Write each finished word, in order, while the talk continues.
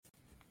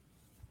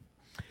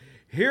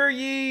Hear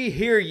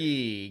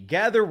ye,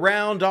 gather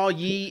round all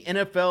ye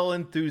NFL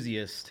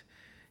enthusiasts.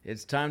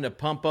 It's time to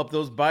pump up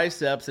those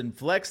biceps and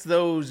flex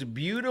those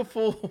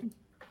beautiful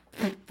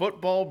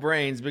football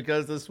brains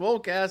because the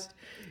Swolecast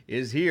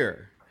is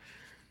here.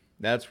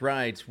 That's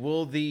right.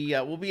 We'll be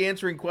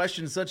answering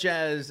questions such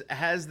as,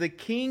 has the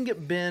king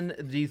been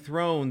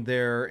dethroned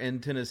there in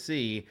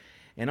Tennessee?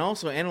 And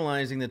also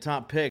analyzing the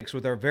top picks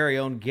with our very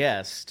own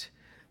guest,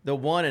 the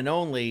one and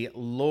only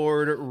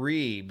Lord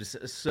Reeves.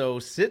 So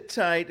sit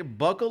tight,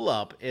 buckle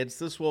up. It's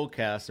the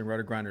Swolecast and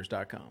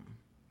RotoGrinders.com.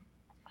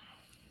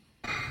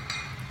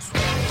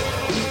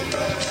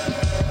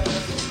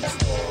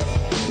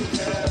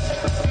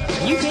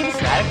 Are you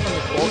Davis Maddox from the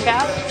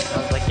Swolecast?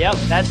 I was like, yep,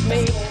 that's me.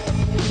 I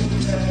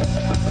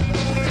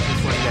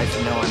just want you guys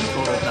to know I'm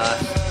total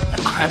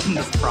dust. I'm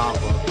the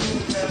problem.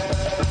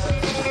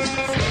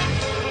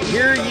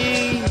 Hear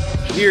ye,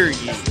 hear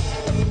ye.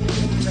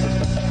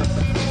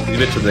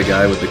 Leave it to the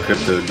guy with the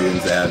Crypto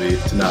Dunes Abbey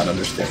to not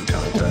understand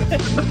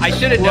context. I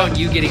should have known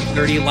you getting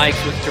 30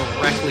 likes was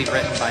directly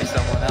written by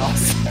someone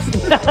else.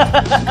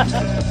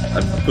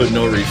 I've put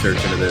no research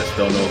into this.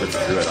 Don't know if it's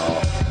true at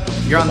all.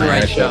 You're on the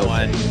right show.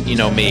 You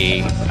know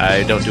me.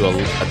 I don't do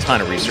a ton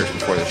of research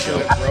before the show.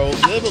 Bro,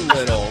 live a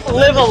little.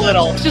 Live a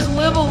little. Just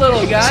live a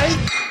little, guys.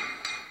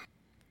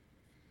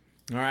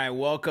 All right,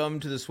 welcome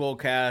to the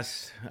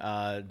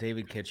Swolecast.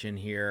 David Kitchen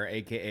here,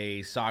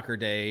 a.k.a. Soccer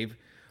Dave.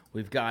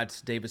 We've got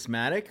Davis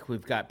Maddox,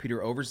 we've got Peter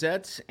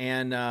Overzet,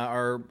 and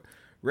our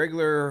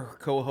regular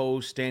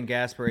co-host, Dan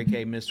Gasper,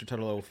 a.k.a. Mr.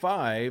 Tuttle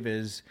 05,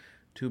 is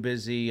too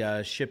busy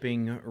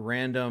shipping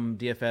random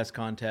DFS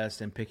contests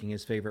and picking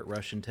his favorite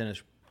Russian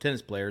tennis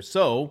players.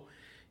 So,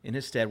 in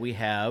his stead, we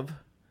have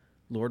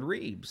Lord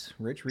Reeves.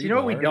 Rich Reeves. Do you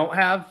know what we don't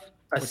have?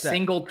 A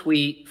single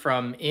tweet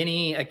from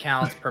any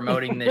accounts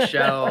promoting this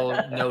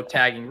show. No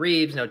tagging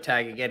Reeves, no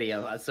tagging any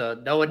of us.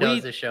 So no one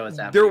knows this show is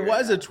happening. There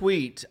was a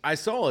tweet. I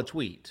saw a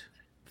tweet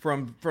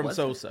from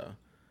Sosa.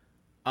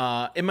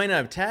 It might not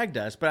have tagged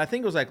us, but I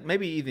think it was like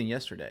maybe even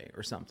yesterday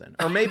or something.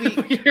 Or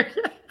maybe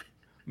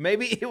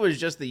maybe it was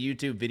just the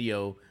YouTube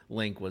video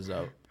link was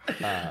up.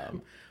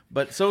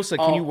 But Sosa,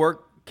 can you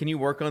work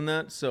on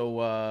that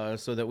so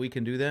that we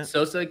can do that?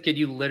 Sosa, could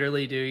you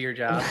literally do your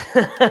job?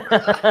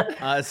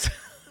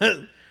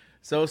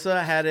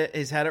 Sosa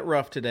he's had it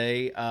rough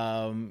today.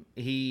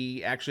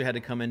 He actually had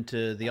to come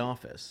into the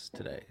office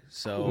today.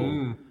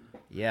 So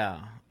yeah,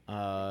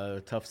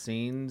 tough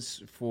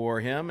scenes for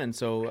him, and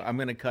so I'm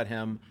going to cut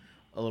him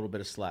a little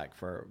bit of slack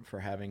for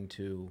having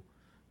to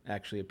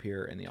actually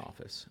appear in the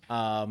office.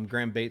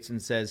 Graham Bateson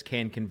says,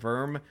 can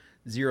confirm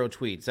 0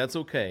 tweets. That's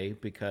okay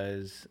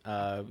because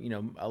a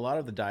lot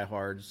of the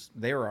diehards,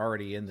 they were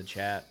already in the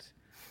chat.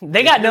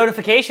 They got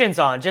notifications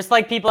on, just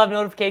like people have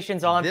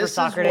notifications on for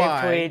Soccer Dave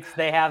tweets.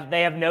 They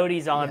have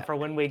noties on for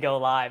when we go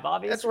live,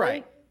 obviously. That's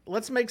right.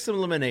 Let's make some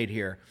lemonade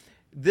here.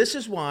 This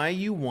is why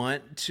you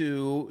want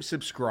to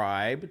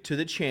subscribe to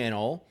the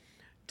channel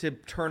to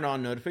turn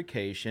on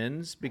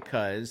notifications,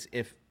 because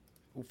if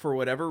for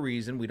whatever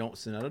reason we don't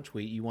send out a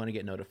tweet, you want to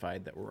get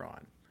notified that we're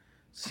on.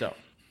 So,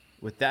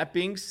 with that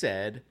being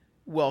said,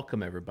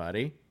 welcome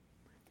everybody.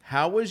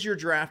 How was your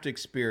draft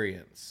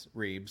experience,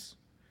 Reeves?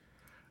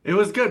 It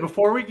was good.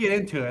 Before we get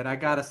into it, I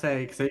got to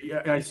say, because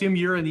I assume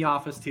you're in the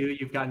office too.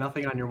 You've got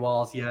nothing on your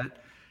walls yet.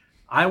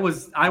 I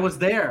was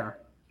there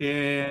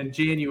in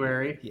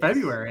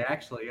February,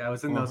 actually. I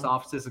was in those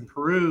offices and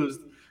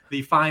perused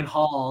the fine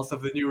halls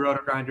of the new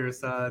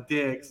RotoGrinders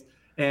digs.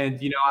 And,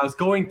 I was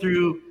going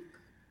through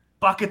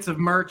buckets of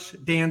merch.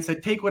 Dan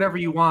said, take whatever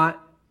you want.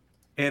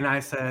 And I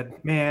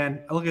said,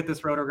 man, look at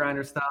this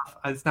RotoGrinder stuff.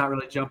 It's not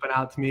really jumping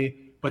out to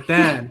me. But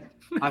then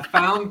I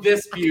found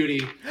this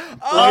beauty.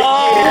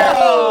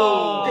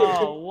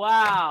 Oh,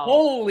 wow.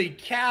 Holy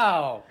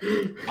cow.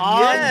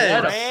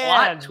 Yes. What a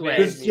plot twist.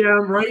 This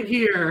gem right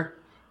here.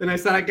 And I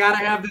said, I got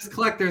to have this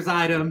collector's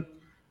item.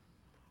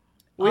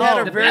 We had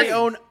our very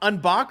own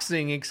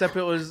unboxing, except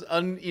it was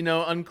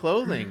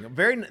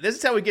unclothing. This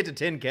is how we get to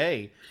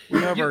 10K. We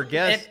have our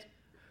guest.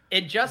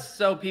 It just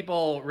so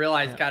people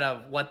realize kind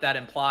of what that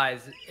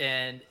implies,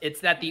 and it's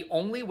that the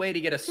only way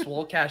to get a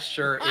Swolecast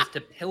shirt is to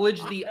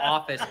pillage the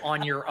office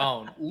on your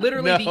own.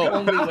 Literally the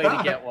only way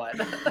to get one.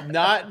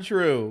 Not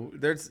true.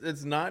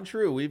 It's not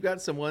true. We've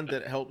got someone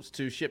that helps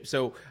to ship.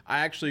 So I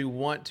actually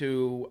want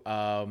to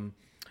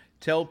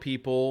tell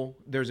people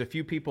there's a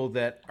few people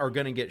that are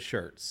going to get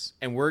shirts,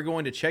 and we're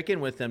going to check in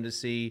with them to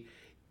see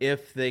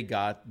if they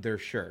got their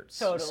shirts.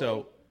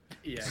 Totally.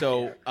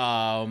 So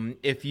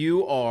if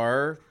you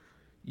are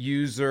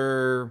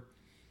user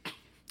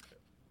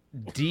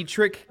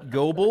Dietrich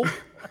Goebel,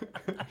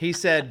 he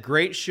said,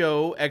 great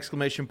show, !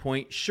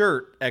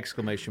 Shirt, !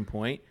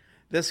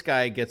 This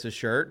guy gets a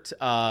shirt.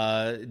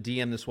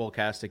 DM the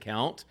Swolecast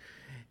account.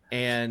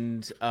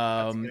 And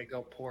That's going to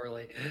go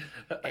poorly.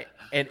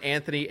 And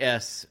Anthony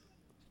S.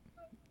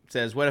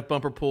 says, what if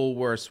Bumper Pool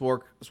wore a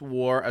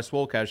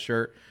Swolecast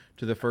shirt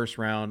to the first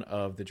round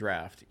of the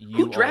draft?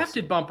 Who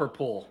drafted Bumper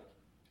Pool?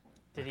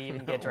 Did he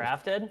even get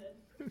drafted?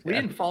 We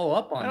didn't follow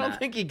up on that. I don't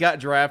think he got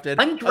drafted.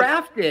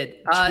 Undrafted.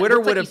 Twitter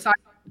would have.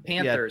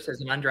 Panthers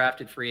as an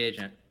undrafted free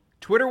agent.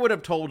 Twitter would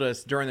have told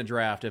us during the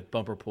draft if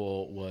Bumper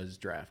Pool was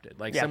drafted.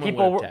 Like, yeah,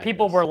 someone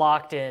people were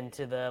locked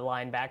into the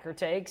linebacker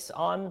takes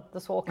on the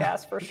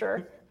Swolecast for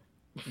sure.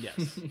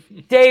 Yes.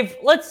 Dave,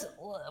 let's do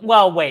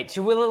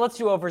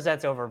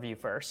Overzet's overview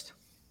first.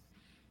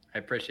 I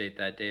appreciate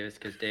that, Davis,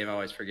 because Dave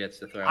always forgets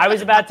to throw. I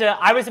was about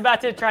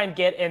to try and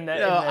get in the.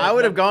 I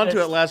would have gone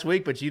to it last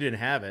week, but you didn't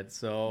have it,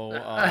 so.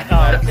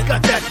 He's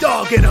got that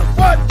dog in him.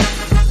 What?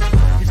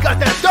 He's got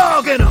that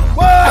dog in him.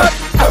 What?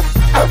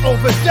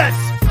 Overzet's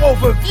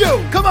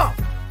overview. Come on.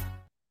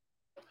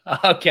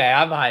 Okay,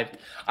 I'm hyped.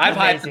 I'm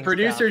hyped.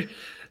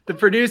 The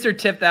producer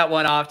tipped that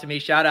one off to me.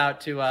 Shout out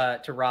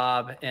to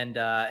Rob and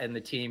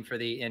the team for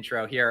the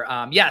intro here.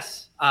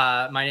 Yes,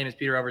 my name is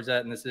Peter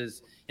Overzet, and this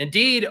is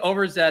indeed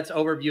Overzet's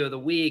overview of the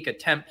week, a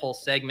tentpole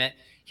segment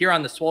here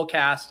on the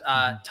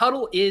Swolecast.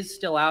 Tuttle is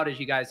still out, as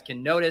you guys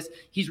can notice.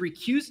 He's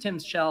recused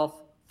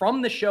himself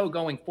from the show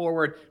going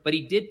forward, but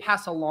he did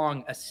pass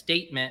along a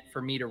statement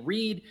for me to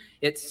read.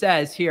 It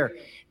says here,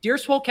 "Dear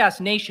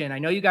Swolecast Nation, I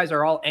know you guys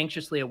are all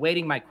anxiously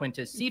awaiting my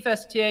Quintus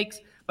Cephas takes,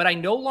 but I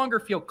no longer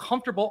feel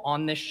comfortable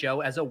on this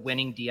show as a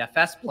winning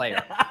DFS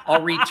player.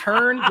 I'll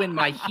return when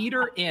my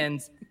heater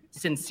ends.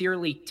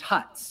 Sincerely,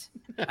 Tuts."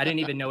 I didn't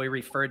even know he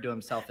referred to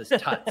himself as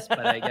Tuts,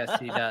 but I guess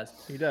he does.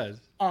 He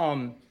does.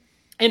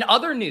 In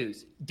other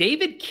news,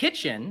 David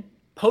Kitchen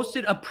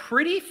posted a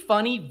pretty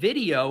funny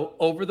video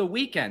over the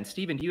weekend.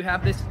 Steven, do you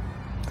have this?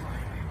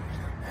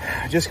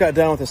 I just got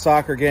done with a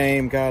soccer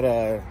game, got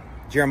a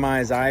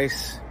Jeremiah's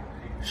Ice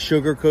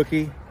sugar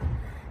cookie,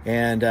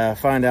 and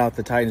find out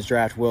the Titans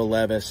draft Will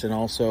Levis, and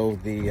also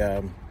they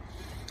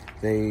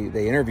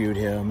interviewed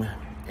him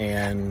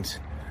and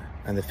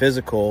the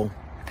physical,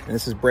 and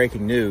this is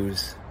breaking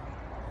news.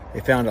 They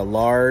found a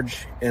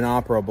large,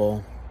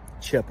 inoperable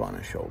chip on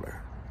his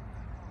shoulder,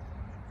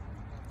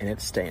 and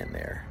it's staying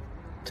there.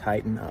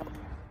 Tighten up.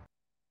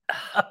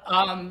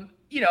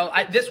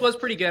 This was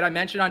pretty good. I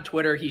mentioned on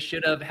Twitter he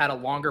should have had a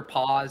longer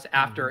pause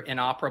after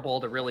inoperable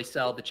to really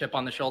sell the chip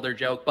on the shoulder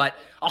joke. But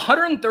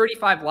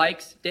 135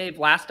 likes, Dave,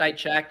 last I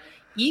checked.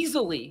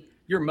 Easily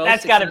your most.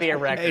 That's got to be a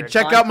record. Hey,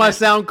 check out my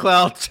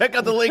SoundCloud. Check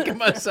out the link in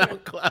my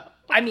SoundCloud.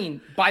 I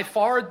mean, by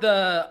far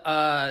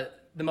the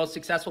most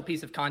successful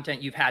piece of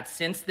content you've had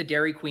since the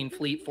Dairy Queen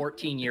fleet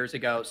 14 years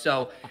ago.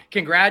 So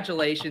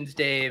congratulations,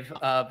 Dave,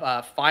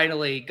 of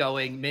finally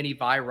going mini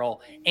viral.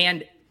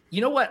 And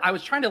you know what? I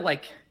was trying to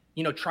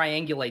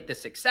triangulate the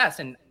success.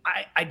 And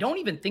I don't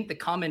even think the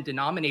common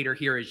denominator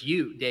here is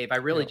you, Dave. I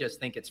really just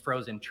think it's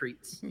frozen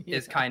treats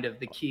is kind of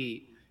the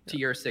key to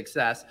your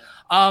success.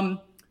 All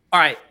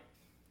right.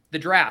 The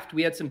draft.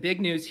 We had some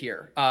big news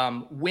here.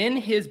 When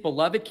his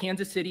beloved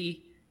Kansas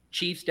City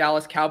Chiefs,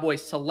 Dallas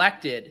Cowboys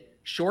selected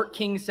Short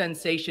King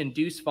sensation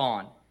Deuce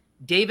Vaughn,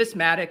 Davis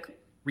Maddock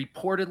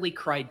reportedly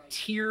cried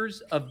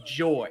tears of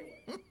joy.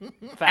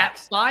 At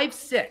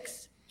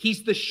 5'6",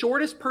 he's the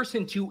shortest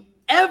person to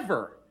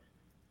ever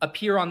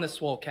appear on the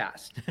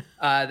Swolecast.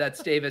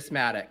 That's Davis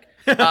Maddock.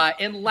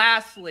 And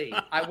lastly,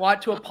 I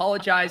want to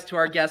apologize to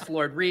our guest,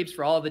 Lord Reeves,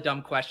 for all of the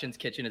dumb questions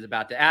Kitchen is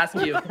about to ask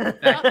you.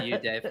 Back to you,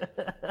 Dave.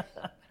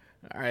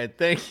 All right.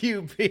 Thank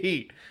you,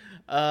 Pete.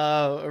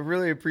 I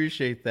really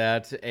appreciate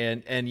that.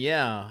 And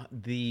yeah,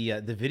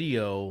 the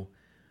video,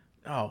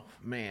 oh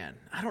man,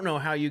 I don't know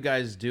how you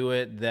guys do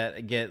it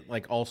that get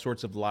like all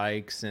sorts of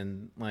likes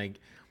and like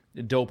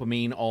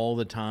dopamine all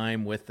the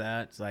time with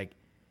that. It's like,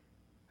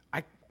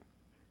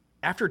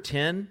 after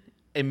 10,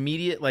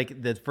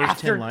 like the first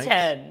after 10 likes,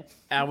 10.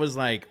 I was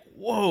like,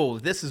 whoa,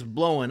 this is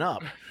blowing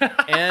up.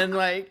 And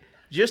like,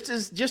 just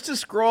to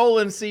scroll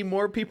and see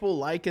more people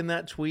liking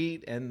that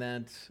tweet and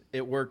that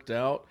it worked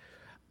out.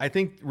 I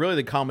think really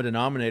the common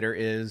denominator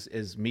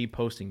is me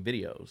posting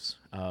videos.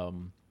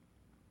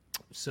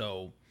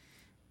 So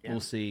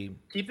we'll see.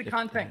 Keep the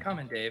content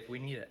coming, Dave. We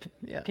need it.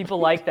 Yeah. People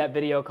like that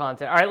video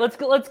content. All right,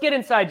 let's get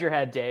inside your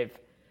head, Dave.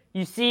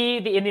 You see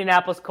the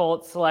Indianapolis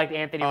Colts select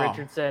Anthony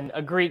Richardson,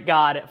 a Greek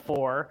god at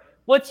 4.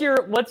 What's your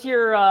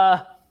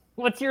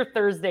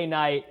Thursday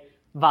night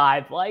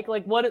vibe like?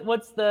 Like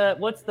what's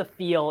the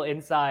feel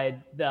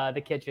inside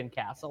the kitchen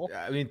castle?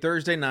 I mean,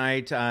 Thursday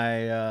night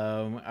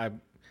I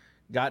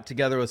got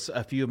together with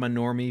a few of my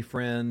normie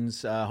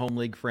friends, home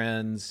league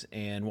friends,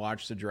 and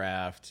watched the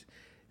draft,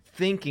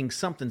 thinking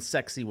something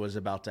sexy was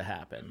about to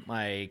happen.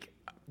 Like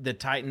the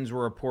Titans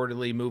were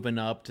reportedly moving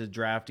up to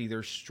draft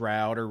either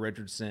Stroud or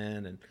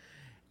Richardson,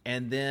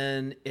 and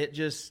then it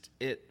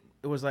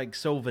was like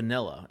so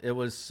vanilla. It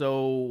was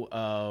so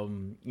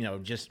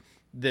just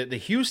the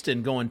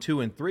Houston going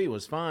 2 and 3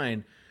 was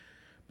fine,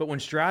 but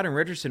when Stroud and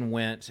Richardson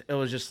went, it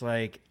was just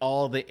like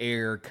all the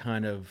air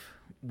kind of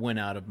went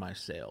out of my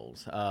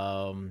sails.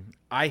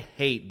 I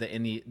hate that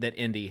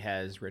Indy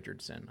has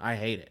Richardson. I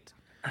hate it.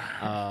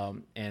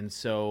 And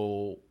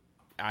so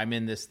I'm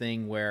in this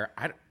thing where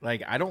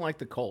I don't like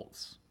the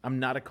Colts. I'm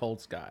not a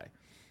Colts guy.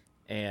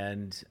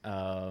 And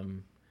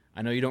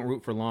I know you don't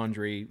root for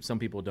laundry. Some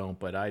people don't,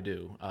 but I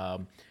do.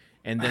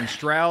 And then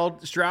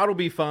Stroud will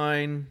be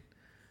fine.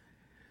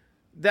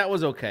 That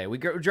was okay. We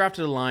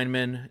drafted a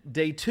lineman.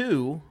 Day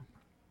 2,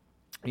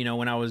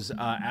 when I was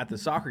at the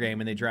soccer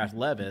game and they draft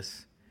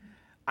Levis,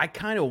 I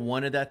kind of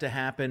wanted that to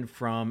happen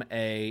from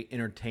a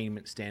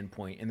entertainment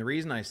standpoint. And the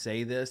reason I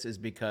say this is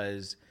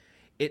because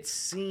it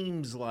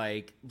seems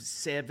like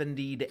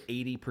 70 to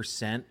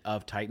 80%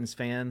 of Titans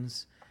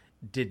fans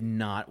did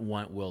not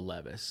want Will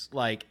Levis.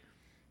 Like,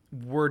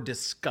 we're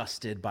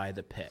disgusted by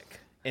the pick.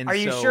 And Are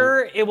you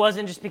sure it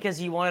wasn't just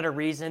because you wanted a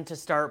reason to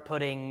start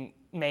putting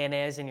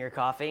mayonnaise in your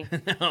coffee?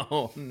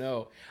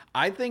 No.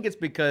 I think it's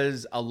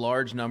because a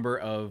large number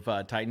of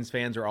Titans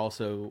fans are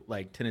also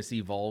like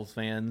Tennessee Vols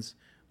fans,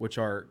 which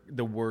are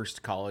the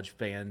worst college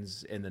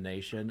fans in the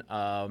nation.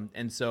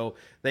 And so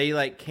they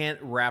like can't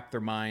wrap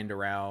their mind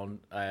around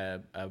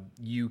a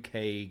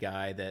UK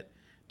guy that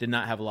did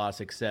not have a lot of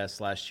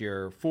success last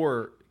year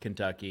for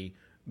Kentucky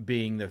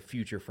being the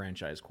future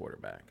franchise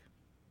quarterback.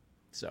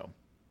 So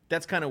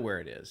that's kind of where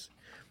it is.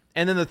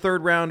 And then the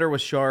third rounder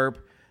was Sharp.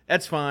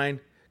 That's fine.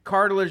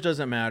 Cartilage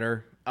doesn't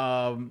matter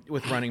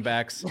with running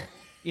backs.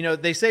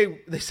 They say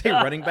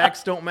running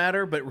backs don't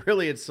matter, but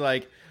really it's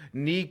like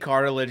knee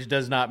cartilage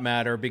does not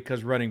matter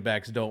because running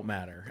backs don't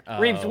matter.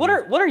 Reeves, what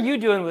are you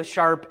doing with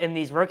Sharp in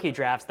these rookie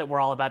drafts that we're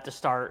all about to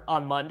start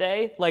on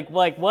Monday? Like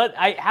what?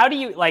 How do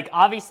you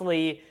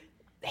obviously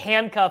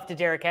handcuffed to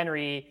Derrick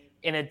Henry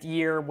in a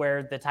year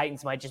where the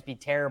Titans might just be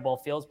terrible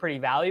feels pretty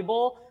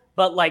valuable,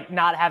 but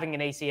not having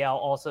an ACL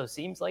also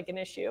seems like an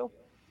issue.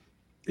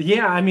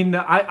 Yeah, I mean,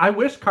 I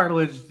wish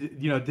cartilage,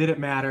 didn't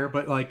matter,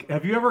 but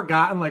have you ever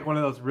gotten one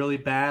of those really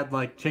bad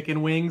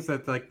chicken wings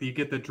that you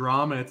get the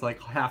drum and it's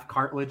half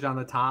cartilage on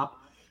the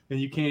top and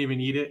you can't even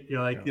eat it?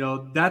 You're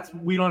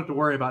we don't have to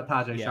worry about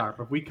Tajay Sharp.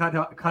 If we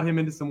cut him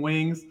into some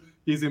wings,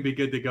 he's gonna be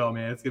good to go,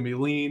 man. It's gonna be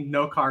lean,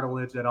 no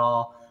cartilage at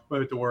all. We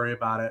don't have to worry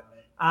about it.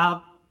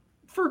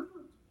 For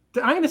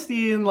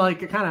dynasty and a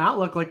kind of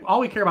outlook,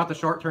 all we care about the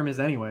short term is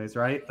anyways,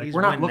 right?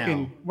 We're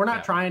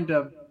not trying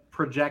to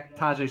project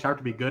Tajay Sharp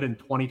to be good in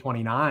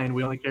 2029.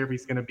 We only care if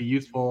he's going to be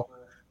useful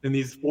in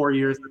these 4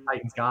 years the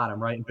Titans got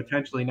him, right? And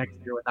potentially next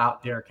year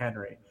without Derrick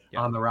Henry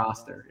on the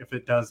roster, if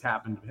it does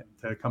happen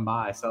to come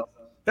by. So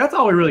that's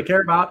all we really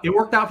care about. It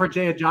worked out for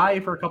Jay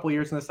Ajayi for a couple of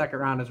years in the second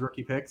round as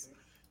rookie picks.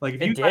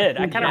 It did.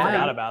 I kind of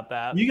forgot about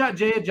that. You got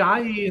Jay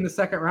Ajayi in the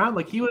second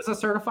round. He was a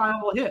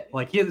certifiable hit.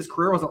 His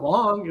career wasn't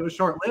long. It was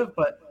short-lived,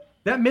 but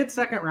that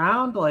mid-second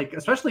round,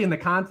 especially in the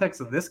context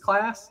of this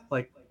class,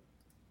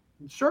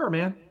 sure,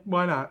 man.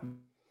 Why not?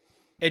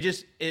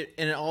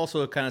 It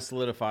also kind of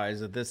solidifies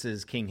that this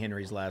is King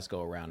Henry's last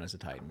go around as a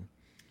Titan.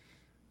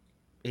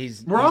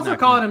 We're also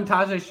calling him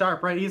Tajay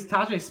Sharp, right? He's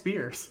Tajay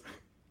Spears.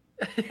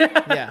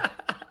 Yeah.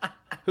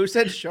 Who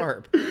said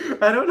Sharp?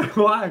 I don't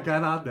know why I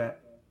got on that.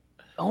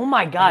 Oh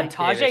my God,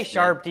 Tajay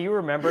Sharp. Do you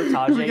remember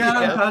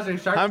Tajay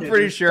Sharp? I'm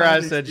pretty sure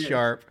I said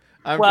Sharp.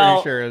 I'm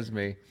pretty sure it was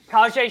me.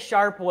 Tajay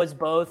Sharp was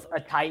both a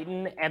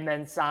Titan and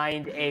then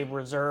signed a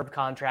reserve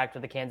contract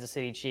with the Kansas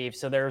City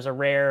Chiefs. So there's a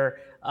rare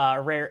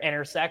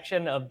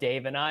intersection of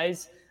Dave and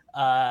I's,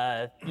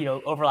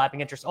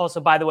 overlapping interests.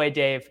 Also, by the way,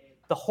 Dave,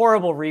 the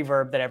horrible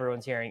reverb that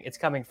everyone's hearing, it's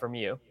coming from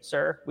you,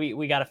 sir.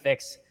 We gotta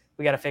fix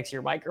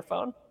your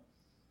microphone.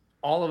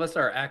 All of us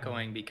are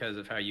echoing because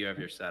of how you have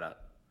your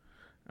setup.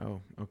 Oh,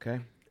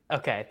 okay.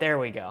 Okay, there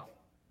we go.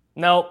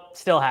 Nope,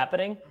 still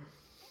happening.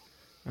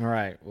 All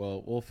right,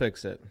 well, we'll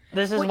fix it.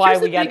 This is why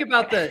we got think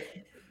about the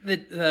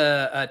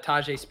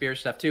Tajay Spears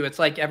stuff too. It's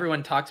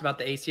everyone talks about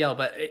the ACL,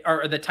 but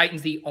are the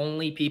Titans the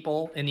only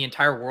people in the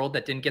entire world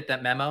that didn't get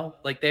that memo?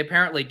 They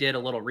apparently did a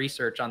little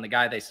research on the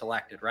guy they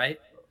selected, right?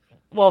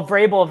 Well,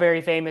 Vrabel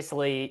very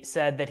famously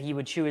said that he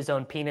would chew his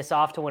own penis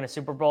off to win a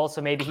Super Bowl.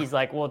 So maybe he's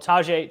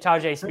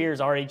Tajay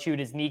Spears already chewed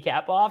his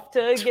kneecap off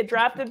to get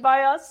drafted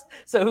by us.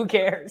 So who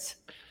cares?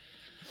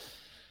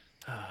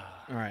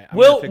 All right.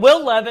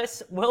 Will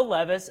Levis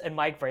and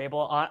Mike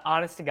Vrabel,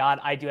 honest to God,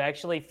 I do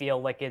actually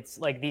feel it's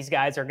these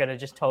guys are going to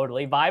just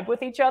totally vibe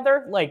with each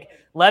other.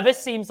 Levis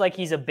seems like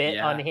he's a bit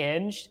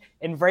unhinged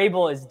and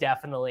Vrabel is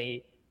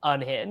definitely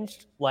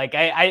unhinged.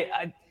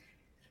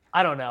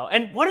 I don't know.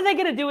 And what are they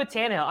going to do with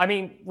Tannehill? I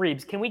mean,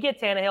 Reeves, can we get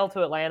Tannehill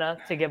to Atlanta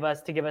to give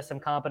us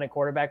some competent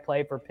quarterback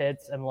play for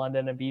Pitts and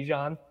London and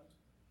Bijan?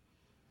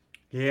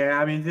 Yeah,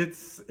 I mean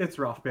it's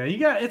rough, man.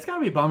 It's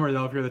gotta be a bummer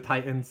though if you're the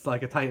Titans, a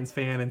Titans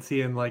fan, and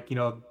seeing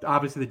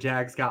obviously the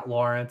Jags got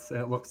Lawrence, and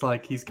it looks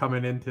like he's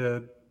coming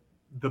into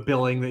the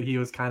billing that he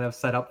was kind of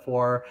set up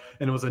for,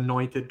 and it was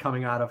anointed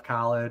coming out of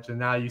college, and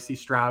now you see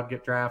Stroud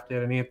get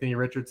drafted, and Anthony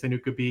Richardson, who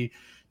could be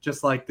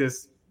just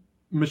this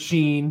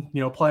machine,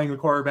 playing the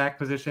quarterback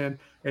position,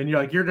 and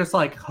you're just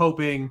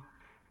hoping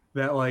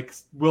that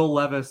Will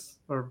Levis,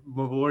 or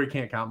well, you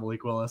can't count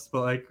Malik Willis,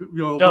 but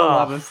Will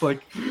Levis,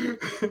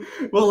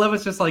 Will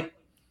Levis just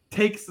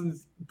takes and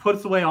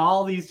puts away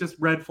all these just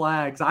red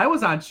flags. I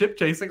was on ship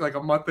chasing a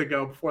month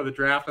ago before the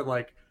draft,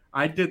 and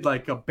I did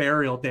a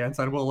burial dance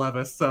on Will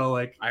Levis. So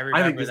I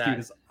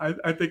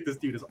think this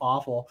dude is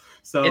awful.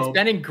 So it's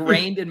been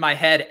ingrained in my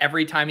head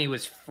every time he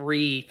was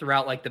free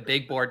throughout the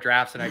big board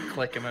drafts, and I'd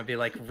click him and be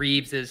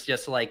Reeves is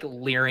just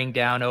leering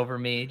down over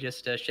me,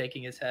 just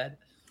shaking his head.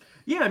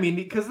 Yeah, I mean,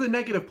 because the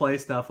negative play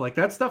stuff, like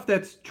that stuff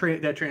that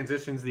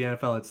transitions the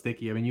NFL, it's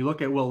sticky. I mean, you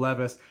look at Will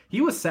Levis,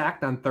 he was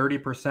sacked on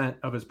 30%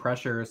 of his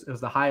pressures. It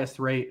was the highest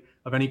rate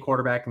of any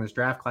quarterback in this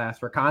draft class.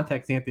 For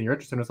context, Anthony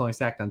Richardson was only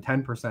sacked on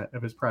 10%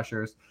 of his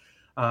pressures.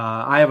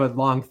 I have a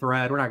long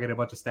thread. We're not getting a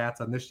bunch of stats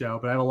on this show,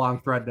 but I have a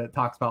long thread that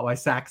talks about why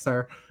sacks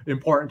are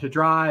important to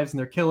drives and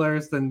they're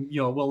killers. Then,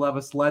 Will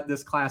Levis led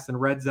this class in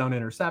red zone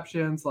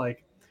interceptions.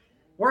 Like,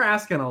 we're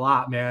asking a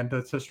lot, man,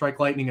 to strike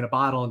lightning in a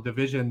bottle in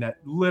division that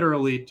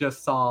literally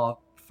just saw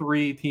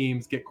 3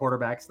 teams get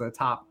quarterbacks to the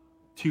top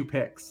 2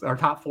 picks or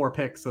top 4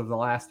 picks of the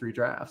last 3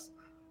 drafts.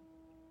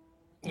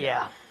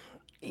 Yeah.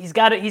 He's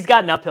got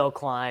an uphill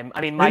climb.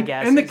 I mean, my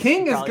guess. And the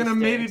King is going to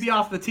maybe be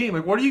off the team.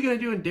 Like, what are you going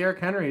to do when Derrick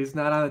Henry is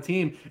not on the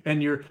team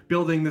and you're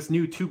building this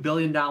new $2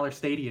 billion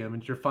stadium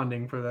and you're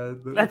funding for the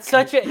That's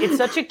such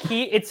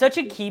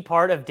a key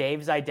part of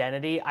Dave's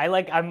identity.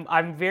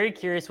 I'm very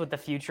curious what the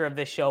future of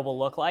this show will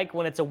look like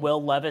when it's a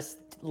Will Levis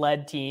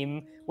led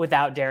team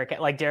without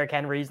Derrick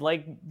Henry's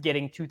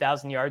getting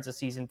 2,000 yards a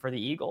season for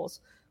the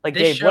Eagles. Like,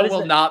 this Dave, show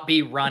will not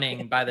be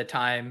running by the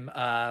time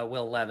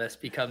Will Levis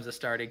becomes a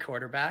starting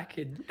quarterback.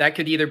 That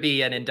could either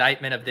be an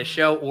indictment of this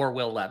show or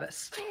Will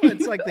Levis.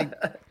 It's like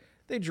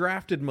they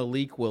drafted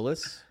Malik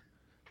Willis.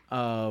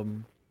 Not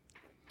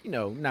going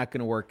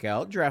to work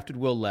out. Drafted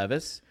Will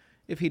Levis.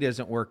 If he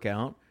doesn't work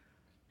out,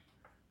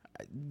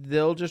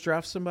 they'll just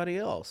draft somebody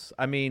else.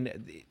 I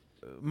mean,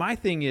 my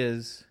thing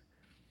is,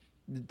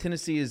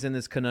 Tennessee is in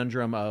this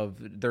conundrum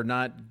of they're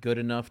not good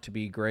enough to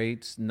be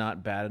great,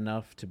 not bad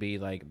enough to be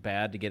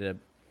bad to get a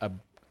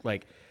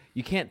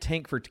you can't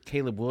tank for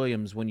Caleb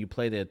Williams when you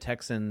play the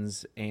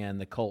Texans and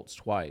the Colts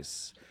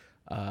twice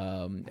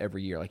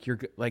every year.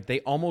 They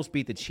almost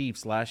beat the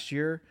Chiefs last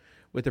year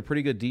with a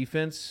pretty good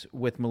defense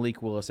with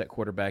Malik Willis at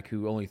quarterback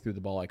who only threw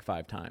the ball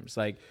 5 times.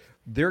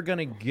 They're going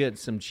to get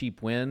some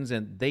cheap wins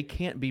and they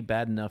can't be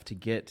bad enough to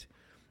get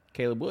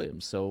Caleb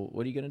Williams. So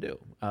what are you going to do?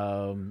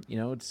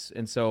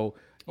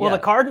 Well, the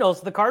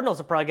Cardinals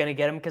are probably going to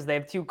get him because they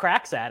have 2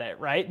 cracks at it,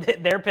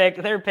 right? Their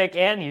pick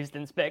and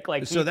Houston's pick.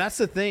 So that's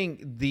the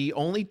thing. The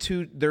only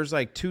 2, there's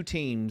 2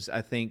 teams,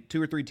 I think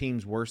 2 or 3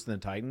 teams worse than the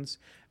Titans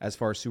as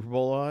far as Super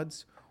Bowl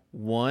odds.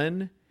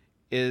 One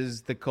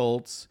is the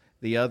Colts.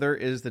 The other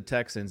is the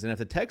Texans. And if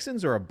the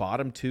Texans are a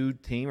bottom 2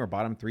 team or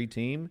bottom 3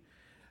 team,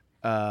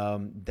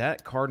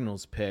 that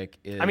Cardinals pick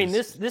is. I mean,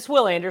 this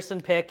Will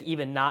Anderson pick,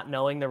 even not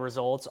knowing the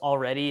results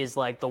already, is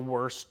the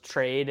worst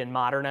trade in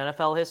modern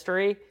NFL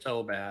history.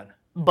 So bad.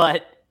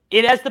 But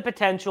it has the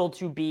potential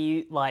to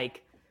be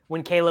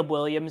when Caleb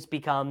Williams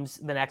becomes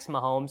the next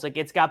Mahomes.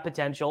 It's got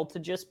potential to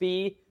just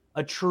be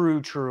a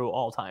true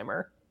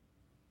all-timer.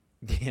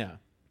 Yeah.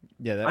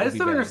 Yeah. I just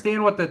don't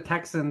understand what the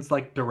Texans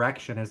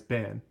direction has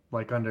been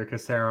under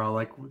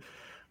Casero.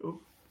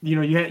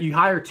 You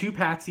hire 2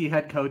 patsy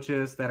head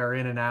coaches that are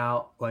in and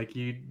out.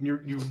 You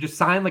just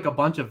sign a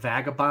bunch of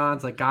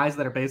vagabonds, guys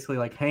that are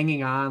basically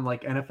hanging on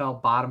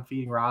NFL bottom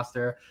feeding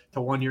roster to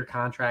 1-year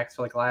contracts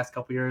for the last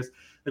couple years.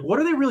 What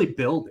are they really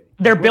building?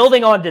 They're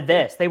building onto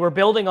this. They were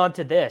building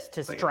onto this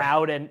to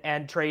Stroud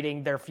and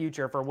trading their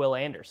future for Will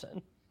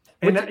Anderson.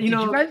 And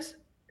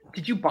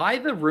did you buy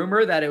the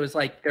rumor that it was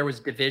there was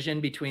division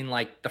between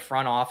the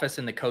front office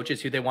and the coaches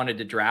who they wanted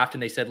to draft,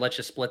 and they said, let's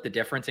just split the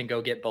difference and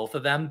go get both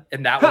of them?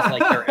 And that was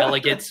their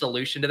elegant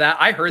solution to that.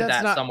 I heard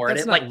that somewhere, and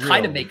it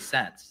kind of makes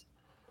sense.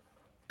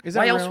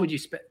 Why else would you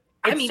spend?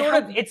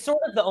 It's sort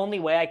of the only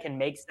way I can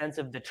make sense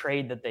of the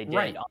trade that they did,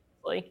 right.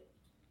 Honestly.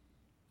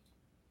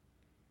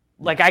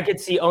 I could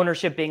see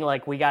ownership being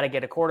we got to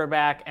get a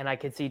quarterback, and I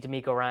could see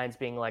D'Amico Ryans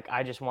being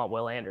I just want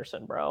Will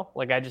Anderson, bro.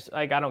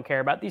 I don't care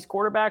about these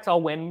quarterbacks.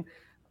 I'll win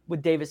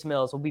with Davis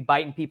Mills. We'll be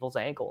biting people's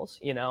ankles,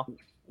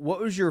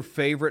 What was your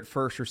favorite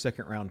 1st or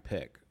 2nd round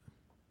pick?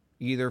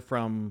 Either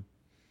from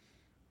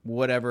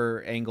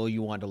whatever angle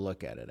you want to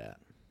look at it at.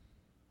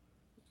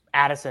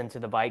 Addison to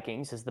the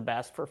Vikings is the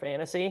best for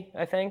fantasy,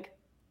 I think.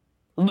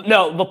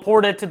 No,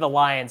 Laporta to the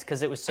Lions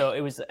because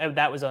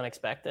that was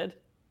unexpected.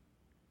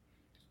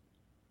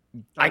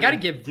 I gotta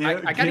give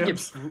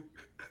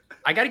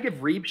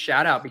Reeb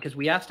shout out because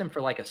we asked him for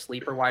a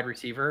sleeper wide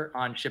receiver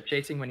on Ship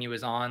Chasing when he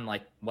was on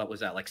what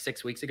was that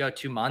 6 weeks ago,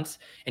 2 months,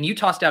 and you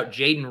tossed out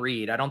Jaden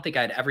Reed. I don't think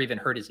I'd ever even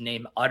heard his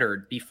name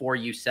uttered before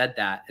you said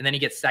that, and then he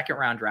gets 2nd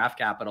round draft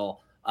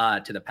capital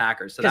to the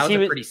Packers. So that was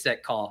a pretty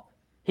sick call.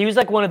 He was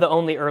one of the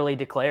only early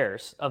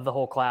declares of the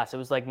whole class. It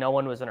was no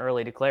one was an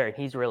early declare.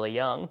 He's really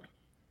young.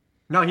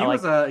 No, he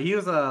was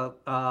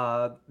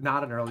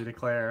not an early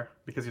declare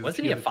because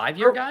wasn't he a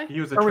 5-year guy? He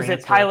was or was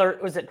it Tyler?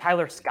 Was it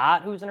Tyler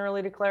Scott who was an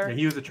early declare? Yeah,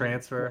 he was a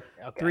transfer.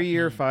 Okay.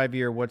 3-year,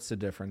 5-year. What's the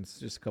difference?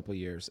 Just a couple of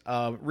years.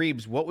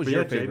 Reeves, what was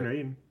your favorite?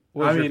 Reed.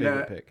 What was your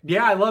favorite pick?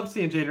 Yeah, I love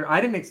seeing Jaden.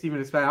 I didn't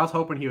even expect. I was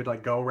hoping he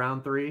would go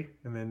round 3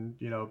 and then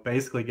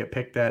basically get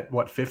picked at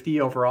 50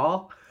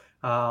 overall.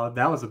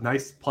 That was a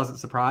nice, pleasant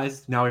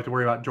surprise. Now we have to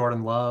worry about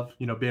Jordan Love,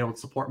 being able to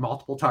support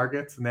multiple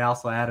targets, and they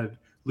also added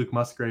Luke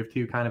Musgrave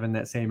too, kind of in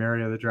that same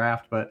area of the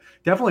draft, but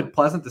definitely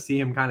pleasant to see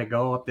him kind of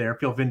go up there,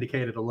 feel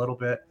vindicated a little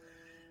bit.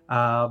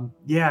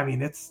 Yeah, I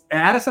mean, it's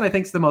Addison, I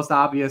think, is the most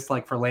obvious,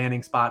 like, for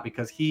landing spot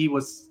because he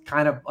was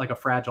kind of like a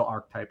fragile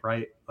archetype,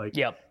 right? Like,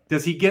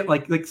 does he get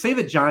like say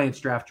the Giants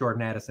draft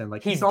Jordan Addison?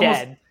 Like, he's almost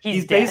dead.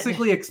 He's dead.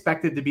 basically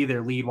expected to be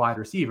their lead wide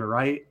receiver,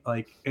 right?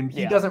 Like, and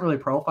he doesn't really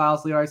profile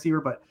as lead wide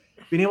receiver, but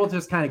being able to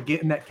just kind of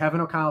get in that Kevin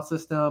O'Connell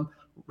system,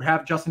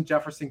 have Justin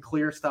Jefferson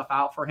clear stuff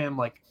out for him,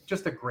 like,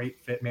 just a great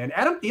fit, man.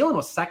 Adam Thielen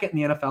was second in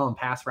the NFL in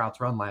pass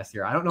routes run last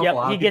year. I don't know if a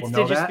lot of people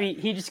know that.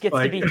 He just gets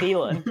to be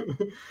Thielen.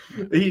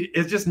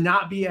 It's just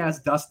not be as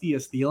dusty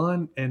as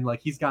Thielen, and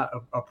like he's got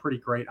a pretty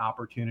great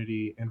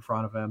opportunity in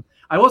front of him.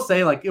 I will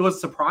say, like, it was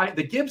surprising.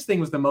 The Gibbs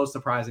thing was the most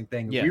surprising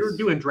thing. Yes. We were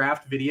doing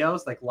draft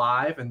videos like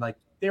live, and like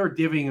they were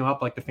divvying them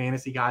up like the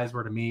fantasy guys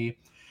were to me.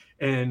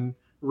 And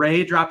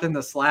Ray dropped in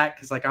the Slack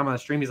because like I'm on a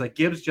stream. He's like,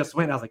 Gibbs just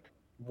went. And I was like,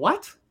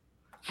 what?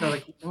 I was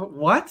like,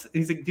 what?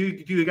 He's like,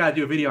 dude, you got to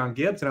do a video on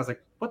Gibbs. And I was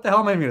like, what the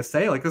hell am I going to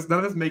say? Like, none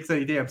of this makes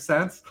any damn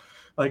sense,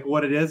 like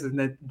what it is. And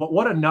then, but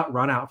what a nut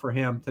run out for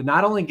him to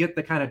not only get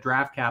the kind of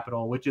draft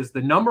capital, which is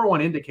the number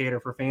one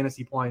indicator for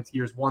fantasy points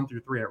years 1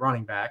 through 3 at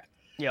running back.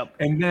 Yep.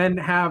 And then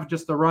have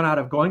just the run out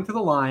of going to the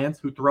Lions,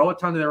 who throw a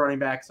ton of their running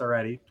backs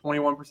already,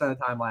 21% of the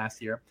time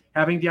last year,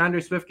 having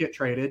DeAndre Swift get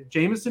traded.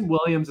 Jameson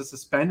Williams is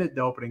suspended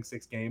the opening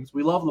 6 games.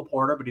 We love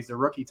Laporta, but he's a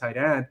rookie tight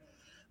end.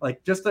 Like,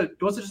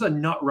 it was just a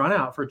nut run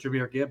out for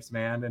Jahmyr Gibbs,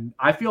 man. And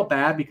I feel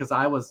bad because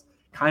I was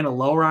kind of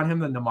lower on him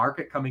than the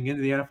market coming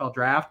into the NFL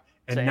draft.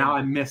 And Same. Now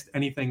I missed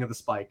anything of the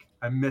spike.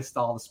 I missed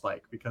all the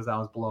spike because I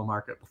was below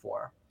market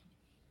before.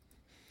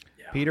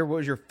 Yeah. Peter, what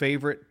was your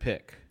favorite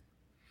pick?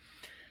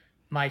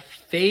 My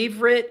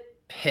favorite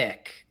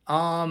pick.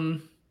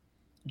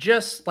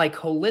 Just like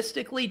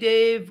holistically,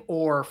 Dave,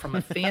 or from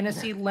a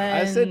fantasy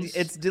lens? I said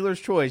it's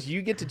dealer's choice.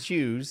 You get to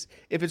choose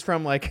if it's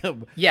from like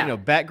a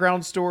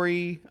background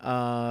story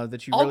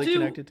that you really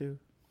connected to.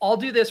 I'll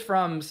do this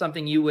from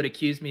something you would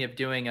accuse me of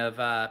doing, of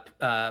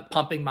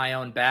pumping my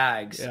own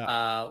bags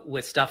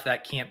with stuff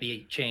that can't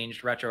be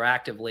changed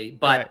retroactively.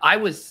 But I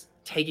was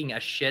taking a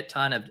shit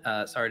ton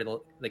of sorry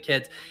to the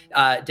kids,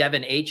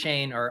 Devin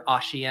A-Chain or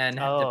Oshien,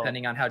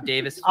 depending on how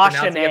Davis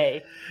pronouncing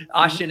it.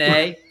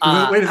 Oshien.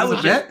 Wait, is this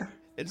a bet?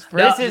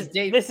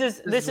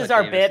 This is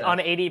our bit on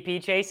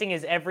ADP chasing.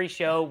 Is every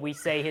show we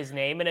say his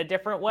name in a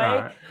different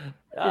way.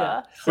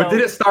 But did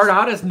it start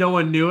out as no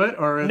one knew it,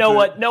 or no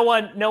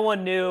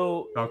one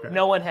knew? Okay.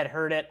 No one had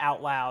heard it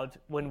out loud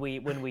when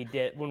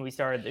we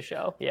started the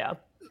show. Yeah.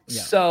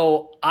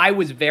 So I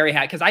was very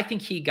happy because I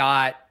think he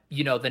got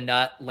the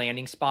nut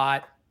landing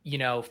spot.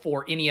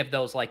 For any of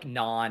those like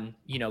non,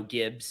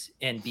 Gibbs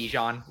and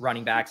Bijan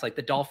running backs, like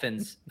the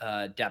Dolphins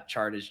depth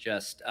chart is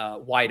just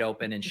wide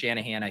open. And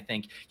Shanahan, I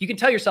think you can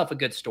tell yourself a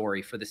good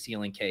story for the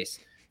ceiling case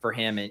for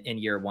him in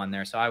year 1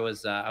 there. So I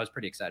was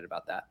pretty excited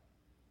about that.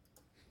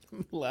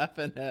 I'm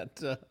laughing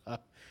at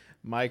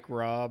Mike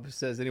Robb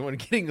says, anyone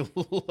getting a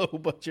low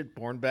budget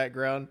porn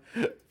background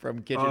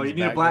from Kitchen's you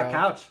need a black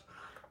couch.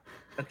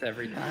 That's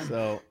every time.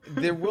 So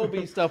there will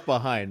be stuff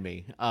behind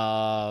me,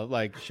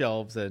 like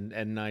shelves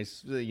and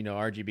nice,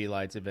 RGB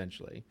lights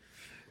eventually.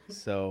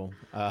 So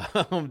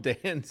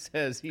Dan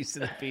says he's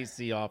in the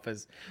PC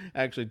office,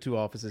 actually 2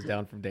 offices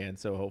down from Dan,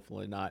 so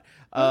hopefully not.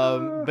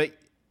 But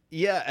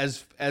yeah,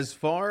 as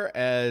far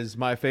as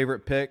my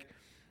favorite pick,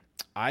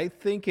 I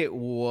think it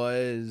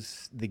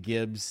was the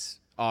Gibbs,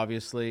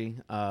 obviously,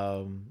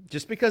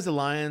 just because the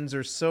Lions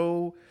are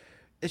so.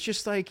 It's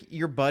just like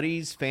your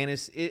buddy's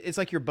fantasy. It's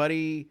like your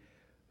buddy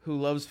who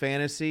loves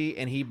fantasy,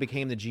 and he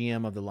became the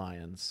GM of the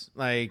Lions.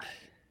 Like,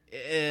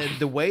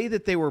 the way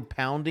that they were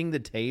pounding the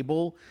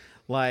table,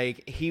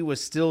 like he was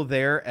still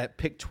there at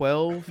pick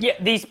 12. Yeah,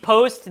 these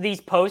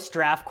post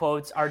draft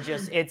quotes are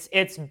just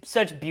it's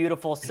such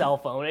beautiful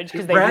self-ownage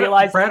because they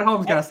realize Brad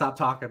Holmes gotta stop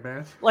talking,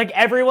 man. Like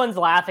everyone's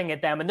laughing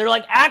at them, and they're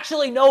like,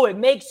 actually, no, it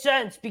makes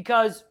sense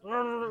because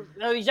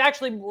he's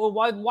actually a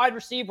wide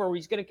receiver.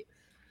 He's gonna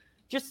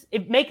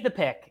make the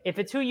pick. If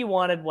it's who you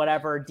wanted,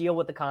 whatever. Deal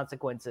with the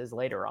consequences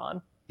later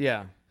on.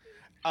 Yeah.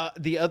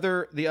 The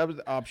other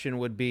option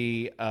would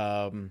be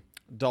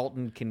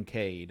Dalton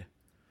Kincaid.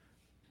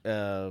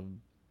 Are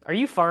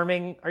you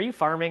farming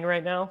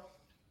right now?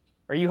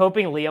 Are you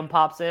hoping Liam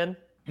pops in?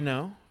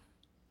 No.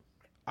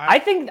 I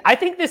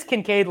think this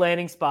Kincaid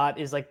landing spot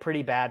is like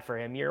pretty bad for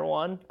him year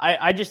 1.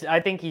 I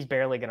think he's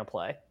barely gonna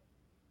play.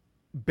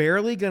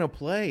 Barely gonna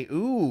play.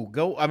 Ooh,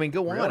 go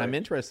on. I'm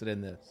interested in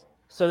this.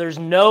 So there's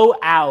no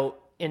out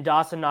in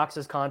Dawson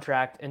Knox's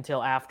contract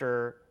until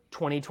after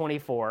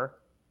 2024.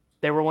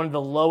 They were one of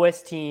the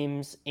lowest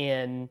teams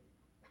in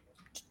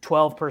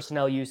 12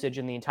 personnel usage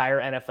in the entire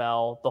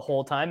NFL the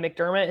whole time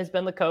McDermott has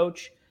been the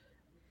coach.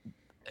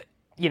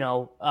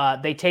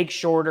 They take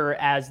shorter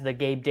as the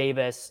Gabe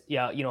Davis,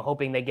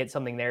 hoping they get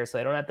something there so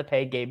they don't have to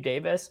pay Gabe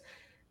Davis.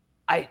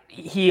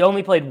 He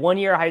only played 1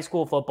 year of high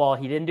school football.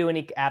 He didn't do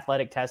any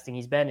athletic testing.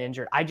 He's been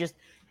injured.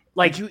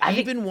 Did you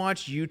even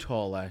watch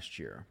Utah last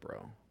year,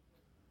 bro?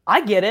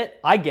 I get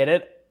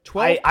it.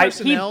 12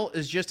 personnel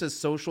is just a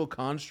social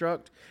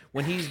construct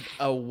when he's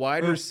a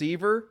wide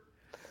receiver.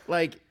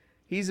 Like,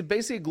 He's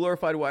basically a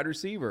glorified wide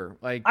receiver.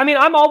 Like, I mean,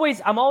 I'm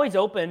always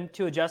open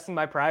to adjusting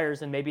my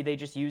priors, and maybe they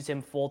just use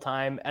him full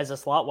time as a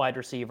slot wide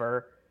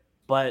receiver.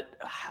 But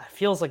it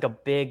feels like a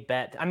big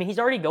bet. I mean, he's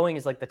already going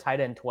as like the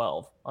tight end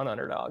 12 on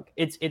Underdog.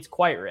 It's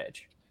quite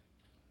rich.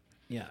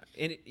 Yeah,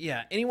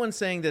 anyone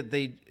saying that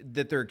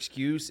their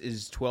excuse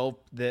is 12,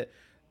 that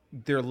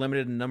they're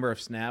limited in number of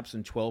snaps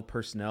and 12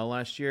 personnel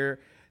last year,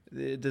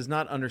 does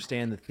not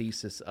understand the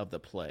thesis of the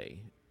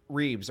play.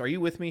 Reeves, are you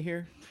with me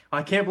here?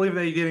 I can't believe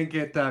they didn't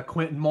get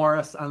Quentin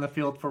Morris on the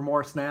field for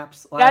more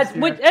snaps last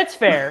year. That's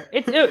fair.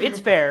 It's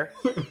fair.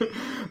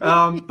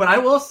 But I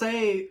will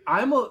say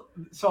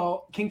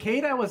so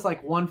Kincaid I was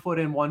like 1 foot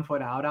in, 1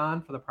 foot out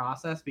on for the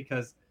process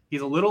because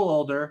he's a little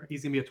older.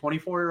 He's gonna be a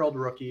 24-year-old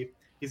rookie.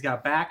 He's got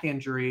a back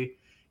injury.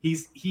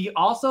 He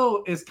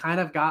also is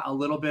kind of got a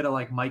little bit of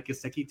like Mike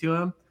Gesicki to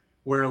him,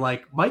 where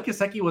like Mike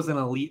Gesicki was an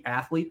elite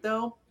athlete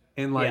though,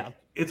 and like. Yeah.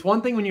 It's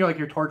one thing when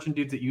you're torching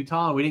dudes at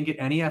Utah, and we didn't get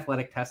any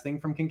athletic testing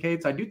from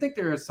Kincaid. So I do think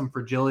there is some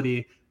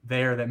fragility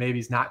there that maybe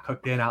he's not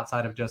cooked in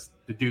outside of just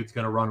the dude's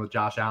going to run with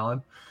Josh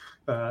Allen,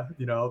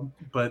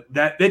 But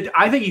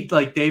I think he,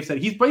 like Dave said,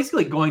 he's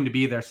basically going to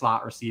be their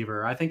slot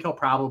receiver. I think he'll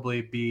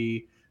probably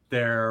be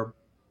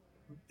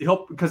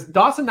because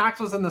Dawson Knox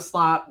was in the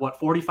slot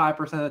 45%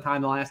 of the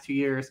time the last 2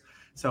 years.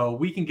 So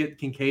we can get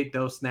Kincaid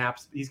those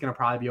snaps. He's going to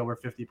probably be over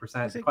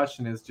 50%. The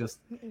question is just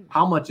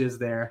how much is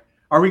there?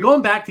 Are we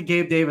going back to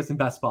Gabe Davis and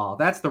best ball?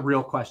 That's the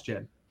real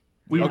question.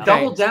 We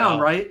doubled down,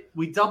 right?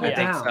 We doubled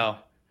down. So.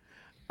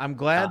 I'm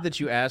glad that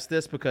you asked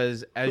this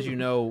because, as you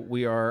know,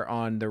 we are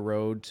on the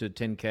road to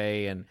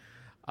 10K, and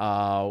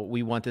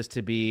we want this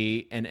to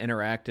be an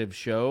interactive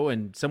show.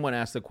 And someone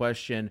asked the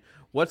question,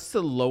 what's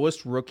the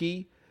lowest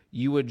rookie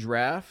you would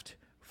draft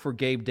for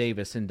Gabe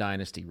Davis in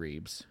Dynasty,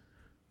 Reeves?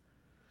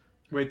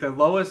 Wait, the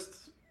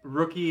lowest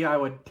rookie I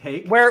would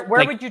take? Where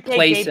would you take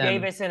Gabe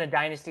Davis in a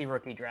Dynasty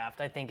rookie draft,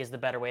 I think is the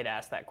better way to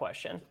ask that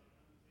question.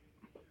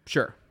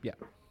 Sure, yeah.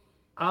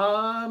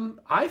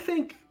 I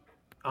think,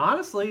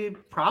 honestly,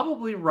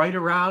 probably right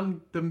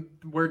around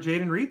where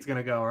Jaden Reed's going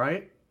to go,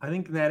 right? I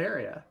think in that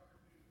area.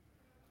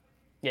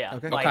 Yeah,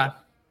 okay. Like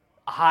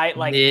high,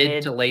 like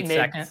mid to late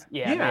second.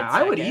 Yeah,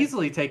 I would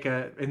easily take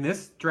in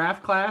this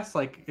draft class,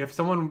 like if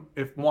someone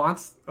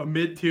wants a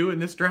mid 2 in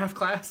this draft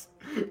class,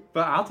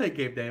 but I'll take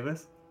Gabe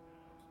Davis.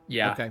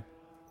 Yeah. Okay.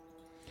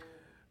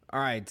 All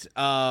right.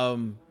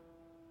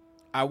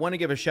 I want to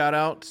give a shout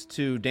out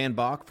to Dan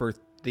Bach for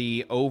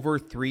the over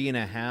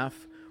 3.5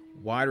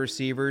 wide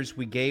receivers.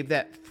 We gave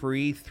that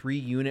free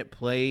 3-unit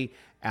play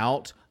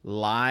out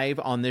live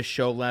on this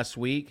show last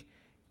week,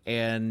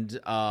 and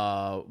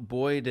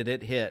boy, did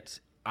it hit.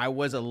 I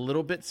was a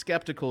little bit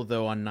skeptical,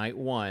 though, on night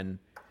 1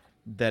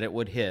 that it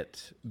would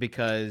hit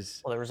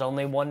because... Well, there was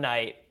only one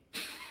night.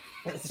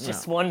 It's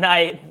just one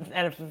night,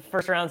 and the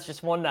first round's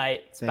just one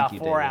night. It's about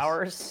 4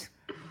 hours.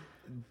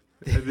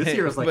 This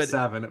year was like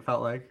 7, it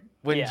felt like.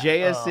 When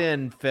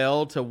JSN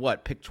fell to,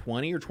 pick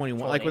 20 or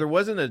 21? Like, when there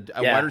wasn't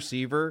a wide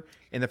receiver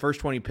in the first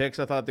 20 picks,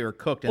 I thought they were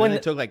cooked. And then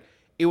it took,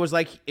 it was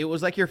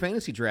like your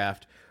fantasy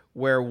draft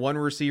where one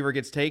receiver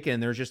gets taken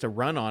and there's just a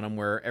run on them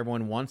where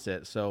everyone wants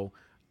it. So,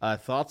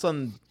 thoughts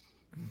on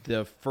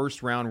the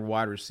first round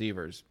wide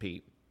receivers,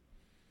 Pete?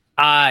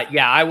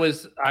 I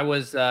was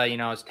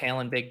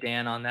tailing Big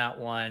Dan on that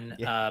one.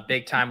 Yeah.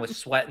 Big time was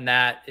sweating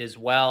that as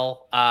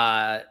well.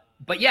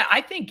 But yeah,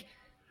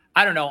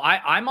 I don't know.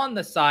 I'm on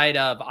the side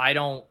of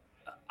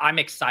I'm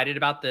excited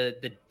about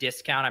the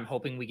discount I'm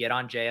hoping we get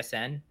on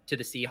JSN to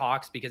the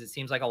Seahawks because it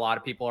seems like a lot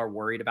of people are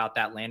worried about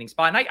that landing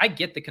spot. And I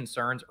get the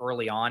concerns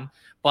early on,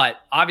 but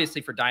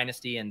obviously for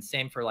Dynasty and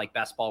same for like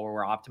best ball where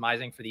we're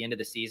optimizing for the end of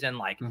the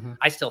season,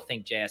 I still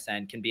think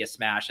JSN can be a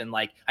smash. And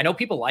I know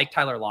people like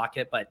Tyler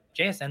Lockett, but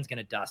JSN's going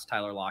to dust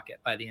Tyler Lockett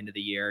by the end of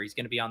the year. He's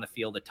going to be on the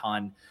field a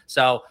ton.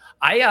 So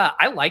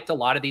I liked a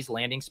lot of these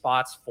landing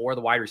spots for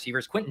the wide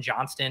receivers. Quentin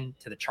Johnston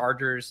to the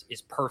Chargers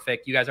is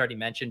perfect. You guys already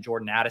mentioned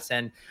Jordan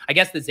Addison. I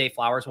guess the Zay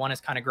Flowers one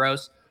is kind of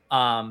gross.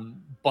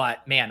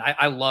 But man,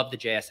 I love the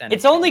JSN.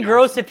 It's only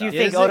gross if you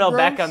think Odell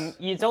Beckham.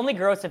 It's only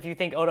gross if you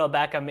think Odell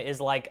Beckham is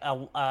like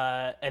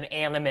an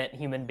animate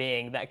human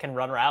being that can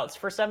run routes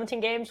for 17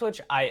 games,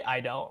 which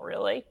I don't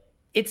really.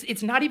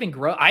 It's not even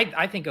gross.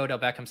 I think Odell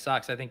Beckham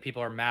sucks. I think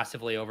people are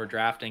massively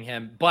overdrafting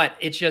him, but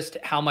it's just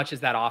how much is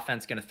that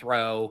offense going to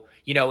throw?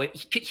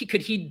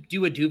 Could he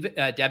do a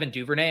Devin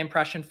Duvernay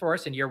impression for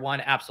us in year 1?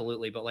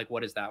 Absolutely. But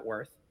what is that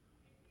worth?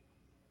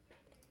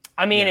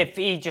 I mean, if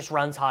he just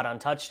runs hot on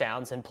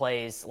touchdowns and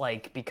plays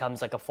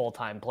becomes a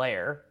full-time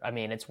player, I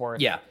mean, it's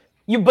worth. Yeah.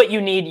 But you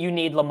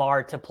need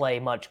Lamar to play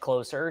much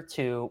closer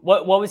to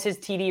what was his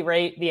TD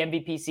rate the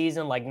MVP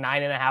season?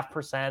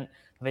 9.5%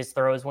 of his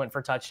throws went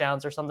for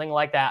touchdowns or something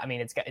like that. I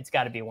mean, it's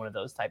got to be one of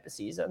those type of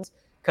seasons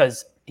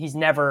because he's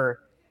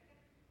never.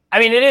 I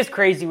mean, it is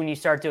crazy when you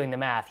start doing the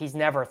math. He's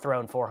never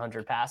thrown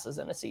 400 passes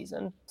in a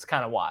season. It's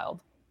kind of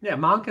wild. Yeah,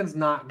 Monken's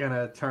not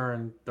gonna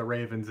turn the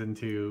Ravens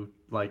into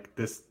like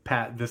this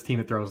team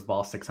that throws the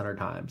ball 600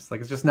 times.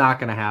 Like it's just not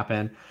gonna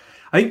happen.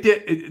 I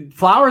think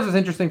Flowers is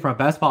interesting from a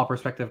best ball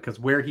perspective because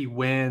where he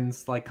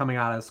wins, like coming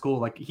out of school,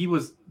 like he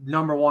was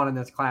number one in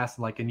this class,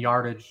 like in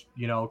yardage,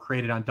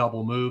 created on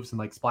double moves and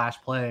like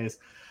splash plays.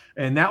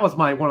 And that was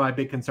one of my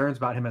big concerns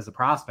about him as a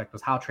prospect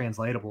was how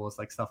translatable is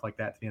like stuff like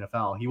that to the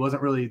NFL. He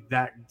wasn't really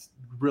that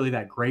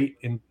great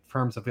in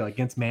terms of like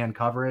against man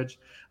coverage,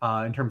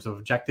 in terms of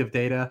objective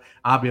data.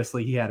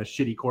 Obviously, he had a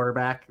shitty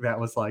quarterback that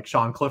was like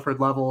Sean Clifford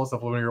levels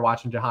of when we were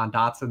watching Jahan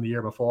Dotson the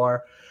year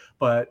before.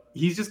 But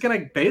he's just going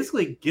to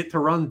basically get to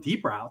run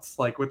deep routes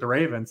like with the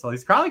Ravens. So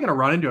he's probably going to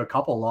run into a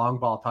couple long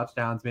ball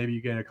touchdowns. Maybe you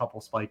get a couple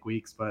spike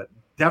weeks, but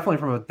definitely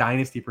from a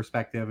dynasty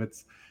perspective,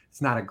 it's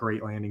not a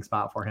great landing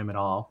spot for him at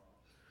all.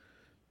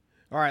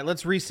 All right,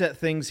 let's reset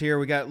things here.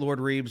 We got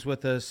Lord Reeves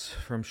with us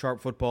from Sharp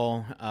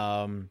Football.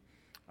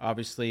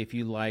 Obviously, if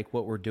you like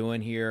what we're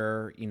doing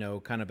here,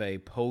 kind of a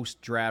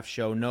post-draft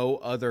show, no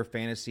other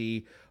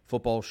fantasy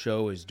football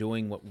show is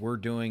doing what we're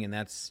doing, and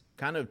that's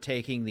kind of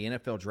taking the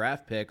NFL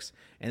draft picks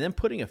and then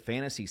putting a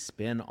fantasy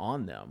spin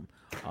on them,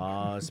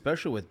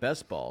 especially with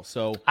best ball.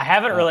 So I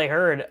haven't really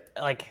heard,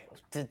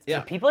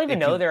 do people even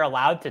know they're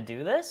allowed to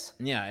do this?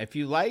 Yeah, if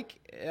you like,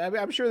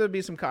 I'm sure there'll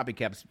be some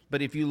copycats,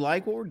 but if you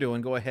like what we're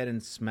doing, go ahead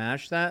and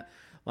smash that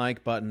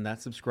like button,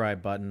 that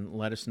subscribe button.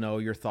 Let us know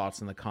your thoughts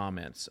in the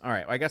comments. All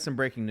right, I got some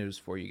breaking news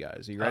for you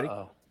guys. Are you ready?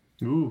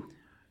 Ooh.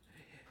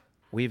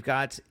 We've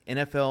got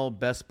NFL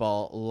Best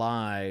Ball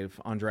live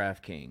on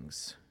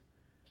DraftKings.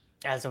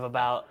 As of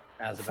about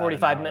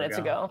 45 minutes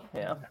ago.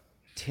 Yeah.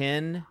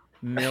 $10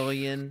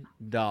 million.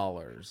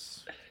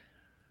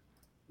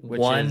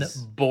 One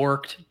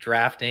borked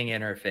drafting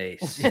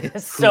interface.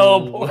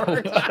 So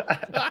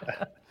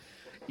borked.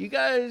 You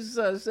guys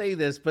say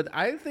this, but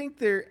I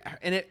think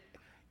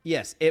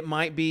it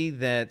might be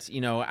that,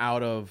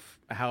 out of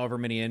however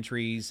many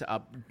entries,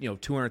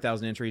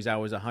 200,000 entries, I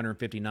was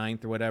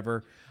 159th or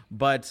whatever.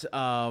 But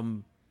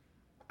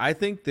I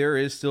think there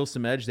is still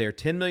some edge there.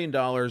 $10 million,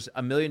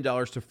 $1 million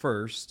to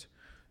first.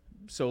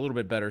 So a little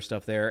bit better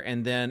stuff there.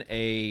 And then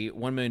a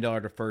 $1 million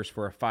to first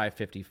for a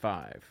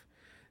 555.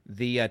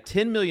 The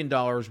 $10 million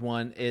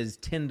one is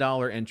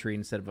 $10 entry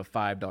instead of a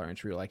 $5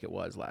 entry like it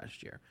was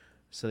last year.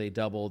 So they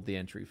doubled the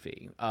entry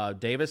fee.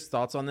 Davis,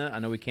 thoughts on that? I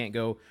know we can't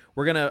go.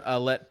 We're going to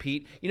let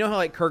Pete. You know how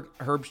like Kirk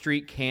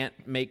Herbstreit can't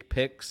make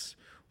picks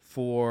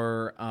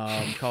for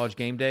College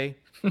Game Day?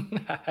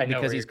 I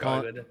know because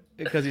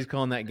he's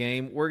calling that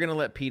game. We're going to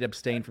let Pete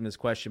abstain from this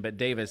question. But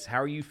Davis,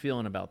 how are you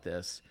feeling about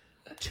this?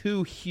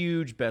 2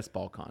 huge best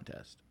ball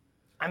contests.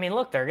 I mean,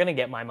 look, they're going to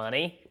get my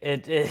money.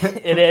 It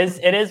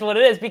is what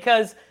it is,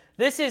 because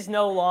this is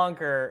no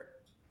longer,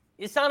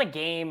 it's not a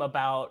game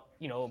about,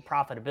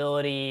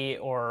 profitability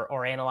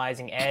or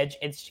analyzing edge.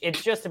 It's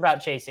just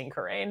about chasing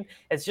Kerrane.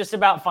 It's just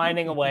about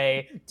finding a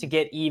way to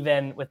get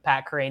even with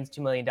Pat Kerrane's $2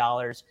 million.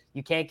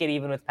 You can't get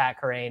even with Pat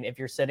Kerrane if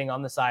you're sitting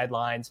on the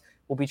sidelines.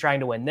 We'll be trying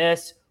to win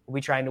this. We'll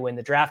be trying to win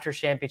the Drafters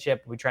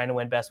Championship. We'll be trying to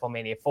win Best Ball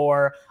Mania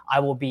 4. I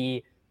will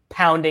be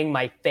pounding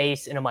my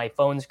face into my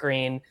phone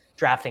screen,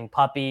 drafting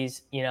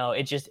puppies.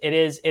 It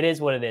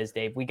is what it is,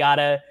 Dave. We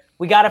gotta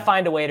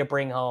find a way to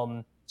bring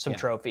home some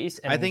trophies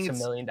and some $1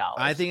 million.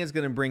 I think it's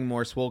going to bring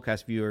more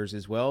Swolecast viewers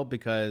as well,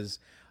 because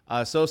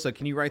Sosa,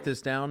 can you write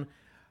this down?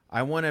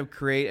 I want to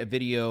create a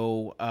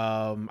video.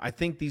 I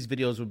think these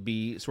videos would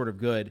be sort of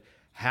good.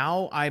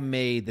 How I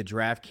made the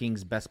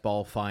DraftKings Best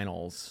Ball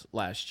Finals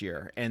last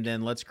year, and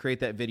then let's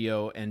create that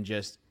video and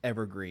just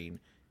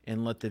evergreen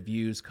and let the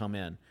views come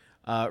in.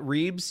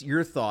 Reeves,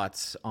 your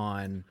thoughts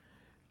on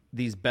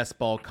these best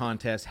ball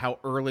contests, how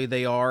early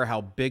they are,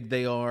 how big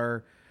they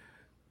are?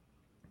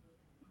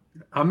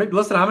 I'm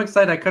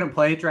excited. I couldn't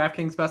play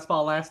DraftKings Best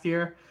Ball last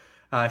year.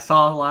 I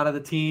saw a lot of the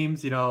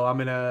teams.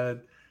 I'm in a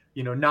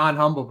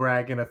non-humble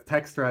brag in a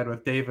text thread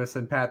with Davis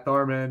and Pat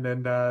Thorman,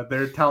 and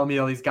they're telling me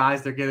all these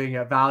guys they're getting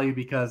at value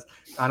because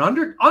an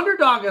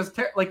underdog has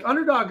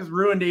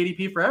ruined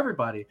ADP for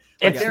everybody.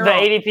 The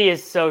ADP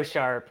is so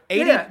sharp.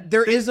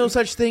 There is no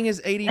such thing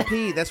as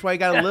ADP. That's why you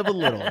got to live a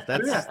little.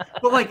 But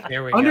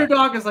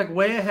underdog is like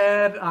way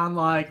ahead on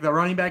like the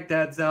running back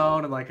dead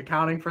zone and like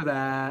accounting for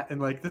that,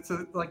 and like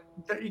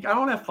I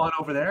don't have fun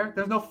over there.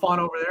 There's no fun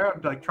over there.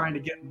 I'm like trying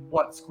to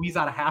squeeze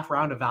out a half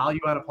round of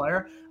value on a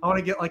player. I want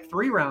to get like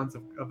 3 rounds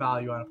of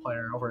value on a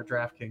player over at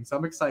DraftKings. So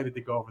I'm excited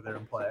to go over there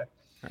and play.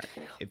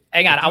 Right.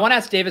 Hang on. I want to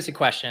ask Davis a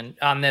question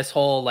on this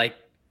whole,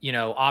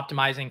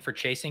 optimizing for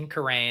chasing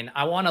Kerrane.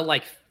 I want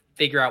to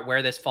figure out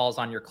where this falls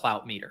on your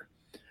clout meter.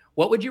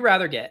 What would you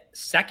rather get?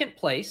 Second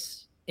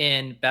place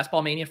in Best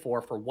Ball Mania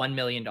 4 for $1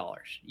 million.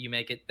 You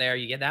make it there,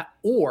 you get that.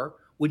 Or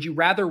would you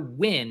rather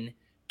win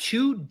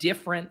 2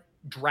 different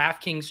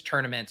DraftKings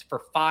tournaments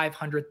for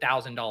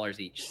 $500,000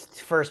 each?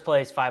 First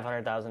place,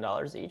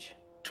 $500,000 each.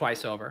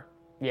 Twice over.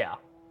 Yeah.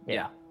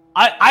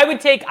 I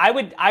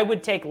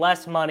would take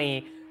less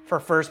money for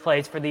first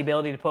place for the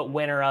ability to put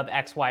winner of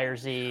X, Y, or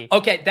Z.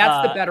 Okay,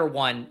 that's the better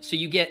one. So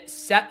you get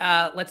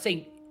let's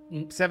say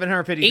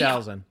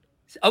 750,000.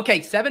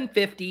 Okay,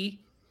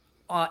 750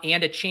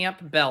 and a champ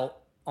belt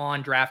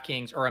on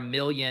DraftKings or $1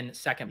 million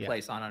second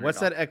place on Underdog. What's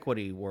that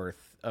equity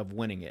worth of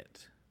winning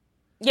it?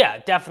 Yeah,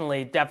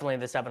 definitely the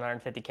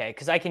 750K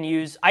because I can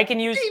use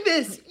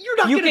Davis, you're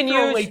not going to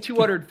throw away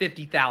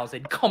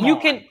 250,000. Come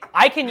on.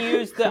 I can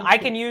use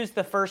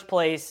the first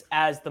place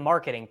as the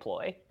marketing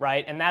ploy,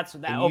 right? And that's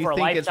that And over a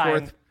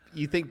lifetime.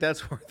 You think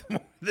that's worth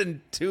more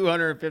than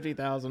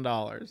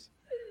 $250,000?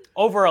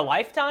 Over a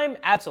lifetime?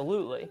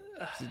 Absolutely.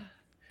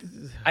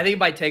 I think it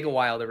might take a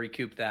while to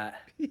recoup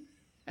that.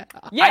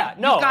 Yeah,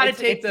 you gotta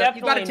take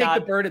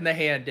the bird in the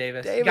hand,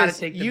 Davis. You gotta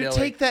take the Billy.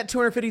 Take that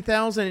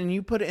 $250,000 and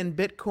you put it in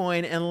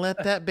Bitcoin and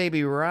let that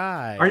baby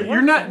ride.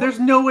 You're not. There's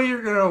no way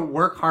you're gonna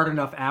work hard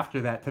enough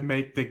after that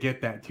to get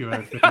that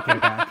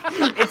 $250K back.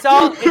 It's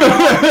all.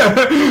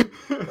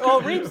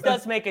 Well, Reeves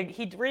does make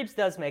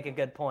a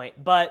good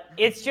point, but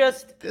it's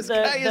just this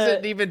guy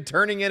isn't even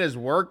turning in his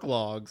work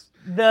logs.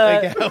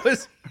 You're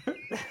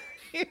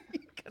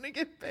gonna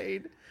get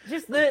paid.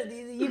 Just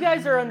you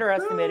guys are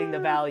underestimating the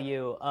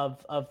value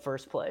of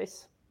first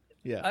place.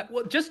 Yeah.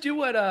 Well, just do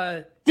what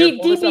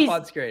DB's up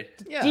on screen.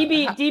 Yeah.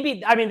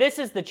 DB. I mean, this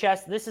is the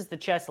chess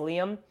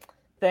Liam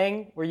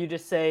thing where you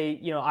just say,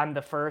 I'm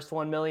the first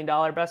 $1 million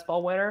best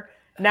ball winner.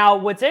 Now,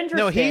 what's interesting?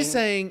 No, he's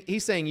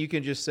saying you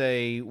can just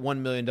say $1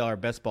 million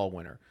best ball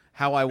winner.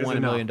 How I won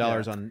 $1 million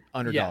on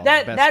Underdog.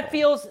 That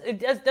feels.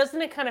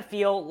 Doesn't it kind of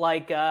feel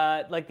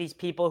like these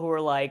people who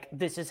are like,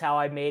 this is how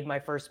I made my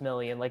first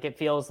million. Like it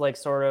feels like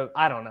sort of,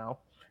 I don't know.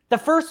 The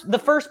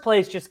first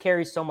place just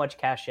carries so much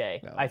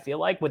cachet. I feel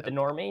like with the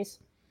normies.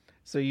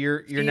 So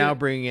you're now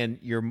bringing in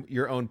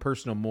your own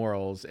personal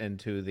morals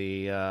into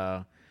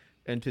the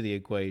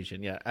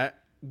equation. Yeah,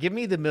 give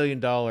me the $1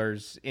 million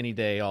any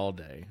day, all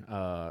day.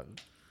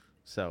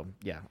 So,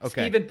 yeah,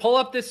 okay. Steven, pull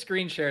up this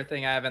screen share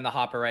thing I have in the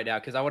hopper right now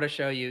because I want to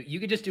show you. You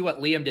could just do what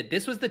Liam did.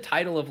 This was the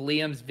title of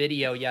Liam's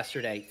video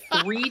yesterday.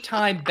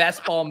 3-time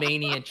Best Ball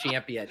Mania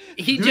champion.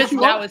 He just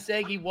now is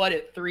saying he won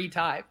it 3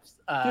 times.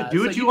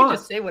 Do what you want. Can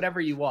just say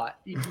whatever you want.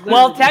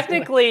 Well,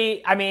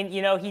 technically, I mean,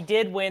 he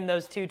did win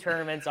those 2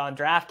 tournaments on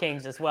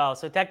DraftKings as well.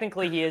 So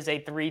technically, he is a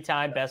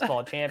 3-time Best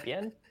Ball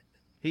champion.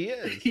 He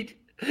is.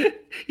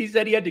 He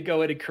said he had to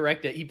go in and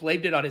correct it. He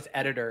blamed it on his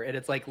editor, and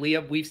it's like,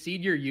 Liam, we've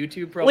seen your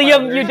YouTube profile.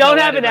 Liam, you don't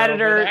have an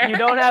editor. You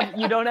don't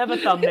have a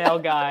thumbnail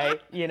guy.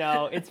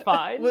 It's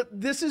fine. Well,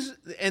 this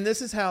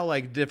is how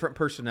like different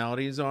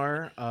personalities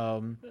are.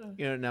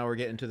 Now we're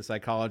getting to the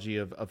psychology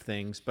of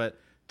things, but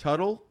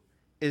Tuttle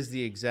is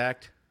the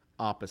exact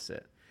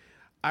opposite.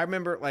 I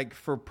remember like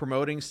for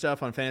promoting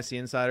stuff on Fantasy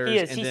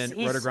Insiders and then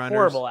RotoGrinders. He's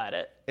horrible at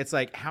it. It's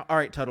like, all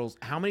right, Tuttles,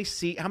 how many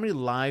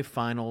live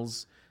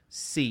finals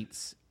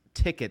seats?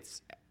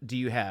 Tickets do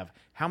you have?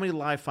 How many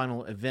live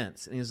final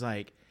events? And he's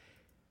like,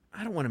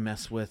 I don't want to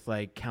mess with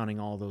like counting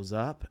all those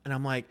up. And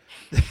I'm like,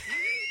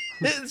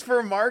 it's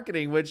for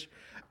marketing, which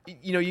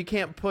you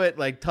can't put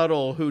like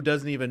Tuttle, who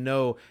doesn't even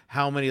know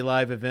how many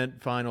live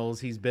event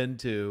finals he's been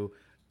to,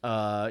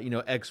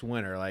 X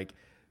winner. Like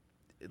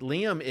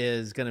Liam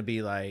is going to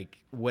be like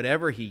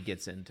whatever he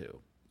gets into,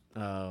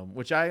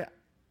 which I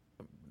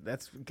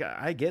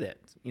get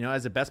it.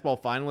 As a best ball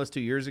finalist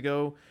 2 years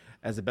ago,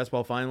 as a best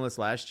ball finalist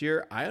last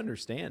year, I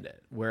understand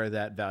it, where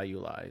that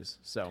value lies.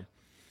 So,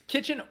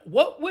 Kitchen,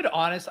 what would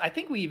I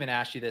think we even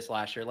asked you this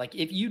last year. Like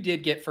if you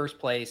did get first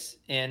place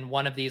in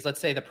one of these, let's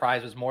say the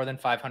prize was more than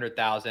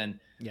 500,000.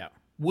 Yeah.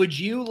 Would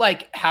you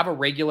like have a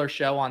regular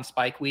show on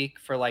Spike Week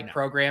for like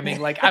programming?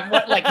 Like how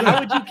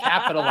would you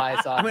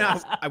capitalize on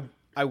this?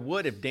 I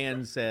would if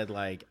Dan said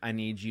like, I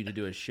need you to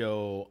do a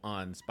show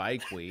on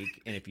Spike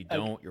Week. And if you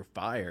don't, you're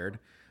fired.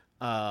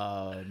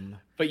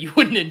 But you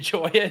wouldn't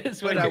enjoy it,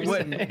 is what I you're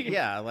wouldn't. saying.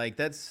 Yeah, like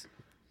that's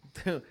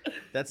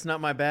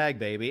not my bag,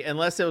 baby.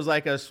 Unless it was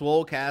like a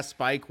Swolecast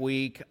Spike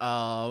Week,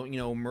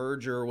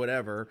 merger or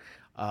whatever.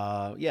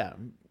 Yeah.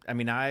 I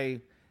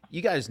mean,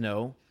 you guys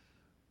know,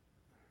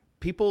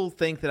 people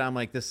think that I'm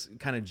like this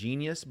kind of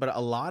genius, but a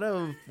lot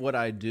of what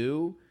I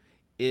do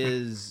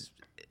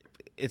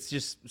it's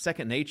just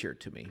second nature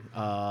to me.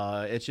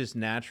 It's just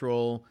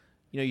natural.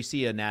 You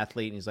see an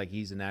athlete and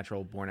he's a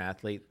natural born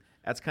athlete.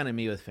 That's kind of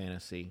me with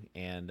fantasy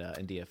and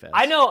DFS.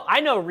 I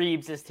know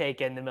Reeves has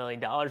taken the $1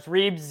 million.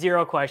 Reeves,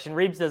 zero question.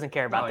 Reeves doesn't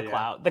care about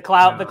the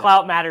clout. The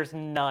clout matters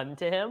none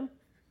to him.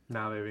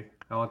 No, baby.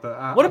 I want the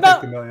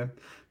take the million.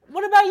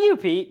 What about you,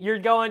 Pete? You're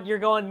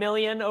going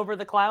million over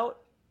the clout?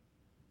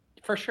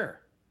 For sure.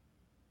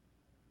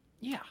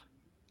 Yeah.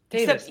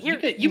 Davis,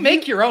 you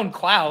make your own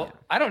clout.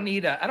 I don't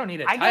need a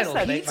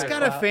title. Pete's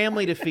got a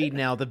family to feed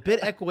now. The bid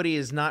equity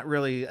is not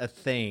really a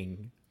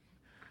thing.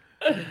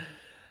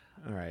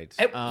 All right.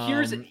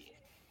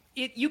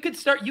 You could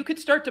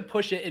start to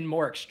push it in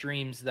more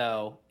extremes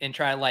though, and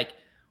try like,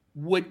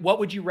 what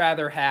would you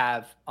rather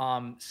have?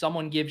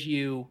 Someone gives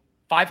you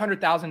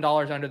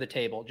 $500,000 under the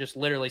table, just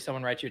literally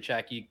someone writes you a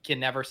check. You can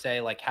never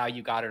say like how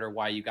you got it or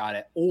why you got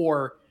it,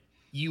 or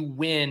you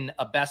win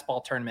a best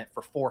ball tournament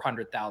for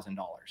 $400,000.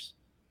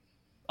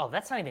 Oh,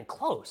 that's not even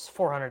close.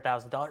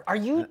 $400,000. Are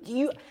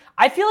you?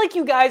 I feel like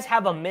you guys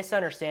have a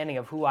misunderstanding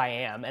of who I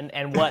am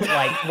and what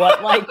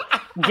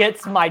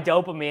gets my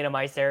dopamine and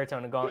my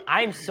serotonin going.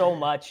 I'm so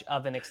much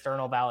of an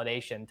external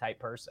validation type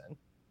person.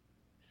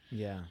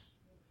 Yeah.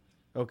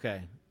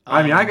 Okay.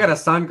 I mean, I got a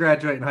son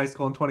graduating high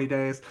school in 20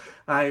 days.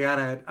 I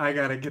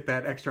gotta get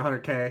that extra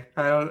 $100K.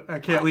 I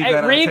can't leave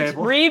that on the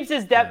table. Reeves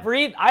is that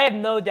Reeves. I have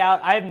no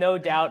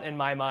doubt in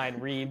my mind.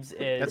 Reeves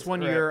is. That's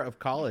 1 year of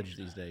college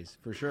these days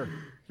for sure.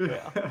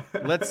 Yeah.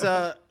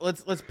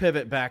 Let's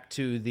pivot back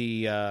to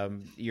the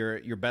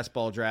your best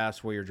ball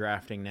drafts where you're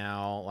drafting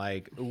now.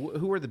 Like,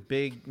 who are the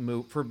big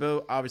move for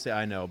Bo? Obviously,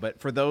 I know,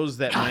 but for those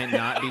that might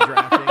not be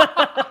drafting,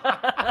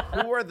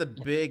 who are the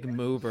big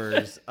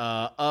movers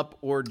up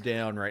or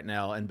down right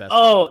now in best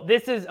ball? Oh,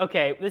 this is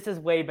okay. This is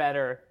way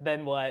better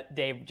than what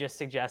Dave just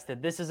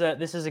suggested. This is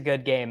a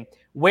good game.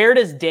 Where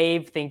does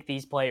Dave think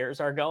these players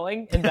are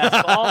going in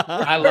best ball?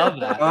 I love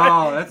that.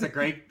 Oh, that's a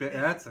great.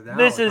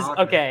 This is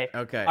okay.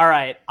 Okay. All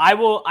right. I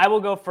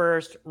will go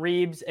first.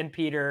 Reeves and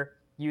Peter,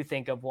 you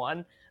think of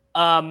one.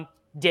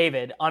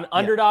 David, on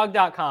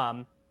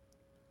underdog.com,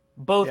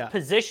 both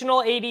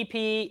positional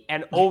ADP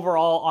and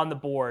overall on the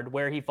board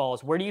where he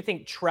falls. Where do you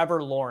think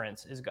Trevor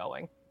Lawrence is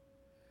going?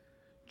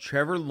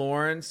 Trevor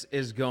Lawrence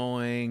is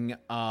going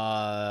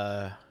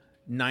 9th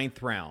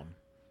round.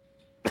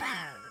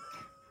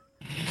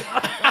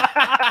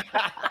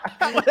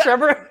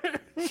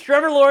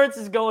 Trevor Lawrence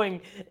is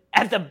going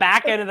at the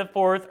back end of the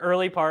 4th,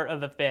 early part of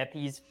the 5th.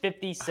 He's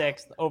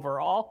 56th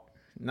overall.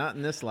 Not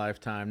in this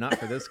lifetime. Not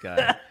for this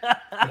guy.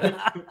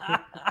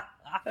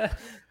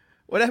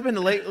 What happened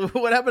to late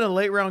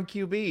round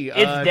QB?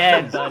 It's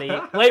dead, buddy.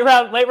 Late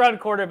round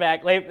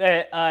quarterback.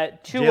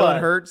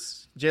 Tua.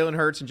 Jalen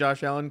Hurts and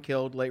Josh Allen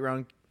killed late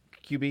round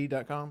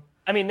QB.com.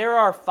 I mean, there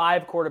are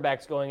 5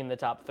 quarterbacks going in the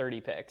top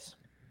 30 picks.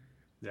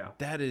 Yeah,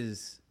 that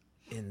is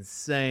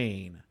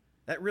insane.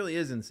 That really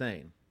is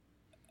insane.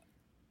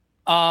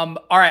 All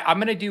right, I'm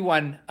gonna do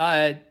one.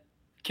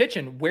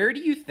 Kitchen, where do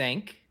you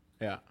think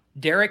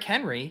Derrick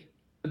Henry,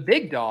 the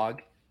big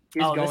dog,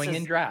 is going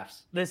in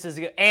drafts? This is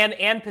good.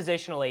 And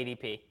positional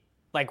ADP.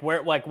 Like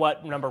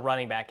what number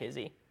running back is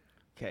he?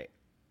 Okay.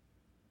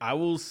 I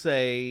will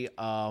say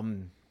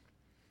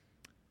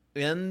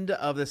end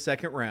of the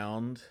 2nd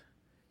round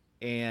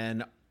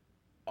and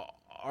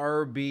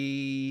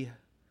RB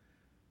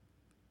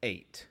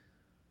 8.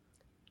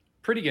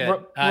 Pretty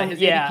good. His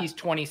ADP's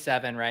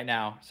 27 right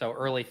now, so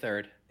early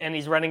 3rd. And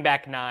he's running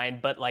back 9,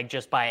 but like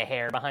just by a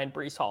hair behind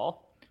Breece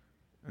Hall.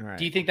 All right.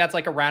 Do you think that's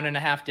like a round and a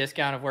half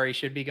discount of where he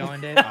should be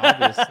going, Dave?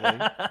 Obviously.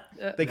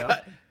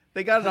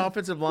 They got an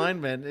offensive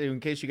lineman, in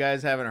case you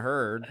guys haven't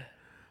heard,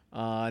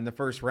 in the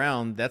 1st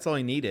round. That's all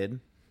he needed.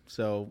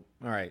 So,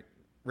 all right.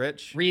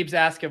 Rich? Reeves,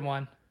 ask him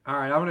one. All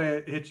right, I'm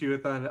going to hit you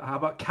with how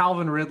about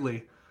Calvin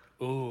Ridley?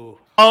 Ooh.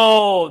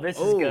 Oh, this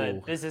is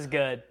good. This is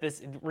good.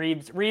 This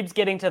Reeves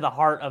getting to the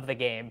heart of the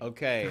game.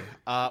 Okay.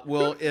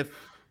 Well, if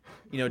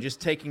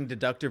just taking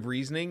deductive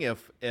reasoning,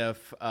 if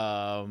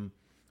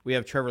we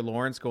have Trevor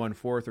Lawrence going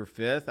 4th or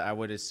 5th, I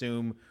would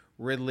assume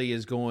Ridley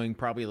is going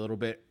probably a little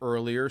bit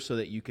earlier so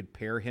that you could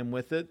pair him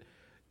with it.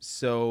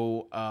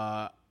 So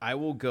I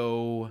will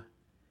go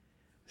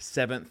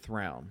 7th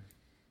round.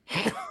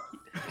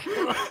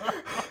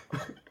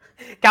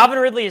 Calvin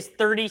Ridley is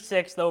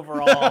 36th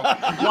overall.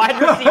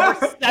 Wide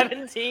receiver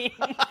 17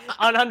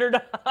 on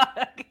Underdog.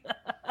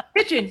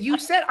 Kitchen,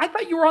 I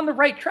thought you were on the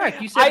right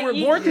track. You said where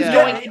Lawrence is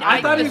going.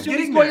 I thought he was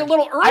going a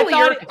little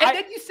earlier, and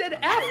then you said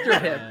after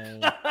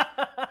him.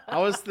 I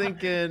was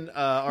thinking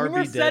RB You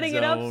were setting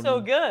it up so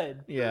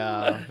good.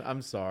 Yeah,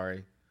 I'm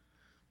sorry.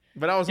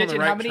 But I was on the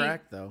right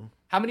track, though.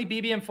 How many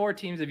BBM4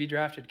 teams have you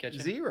drafted,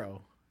 Kitchen?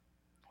 0.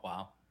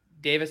 Wow.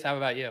 Davis, how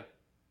about you?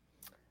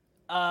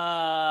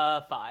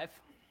 5.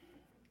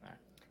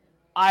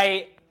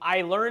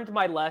 I learned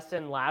my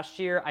lesson last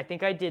year. I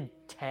think I did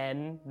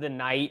 10 the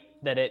night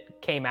that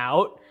it came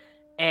out,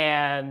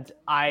 and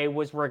I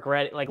was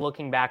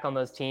looking back on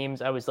those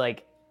teams. I was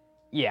like,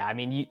 yeah, I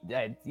mean,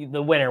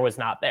 the winner was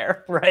not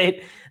there,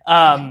 right?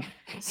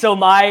 So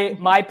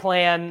my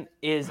plan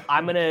is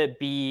I'm gonna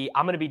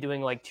be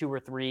doing like 2 or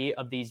 3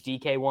 of these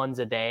DK ones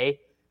a day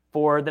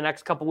for the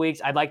next couple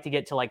weeks. I'd like to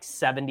get to like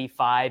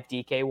 75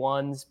 DK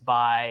ones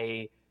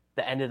by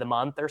the end of the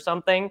month or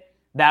something.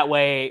 That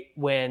way,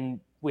 when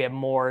we have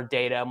more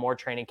data, more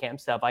training camp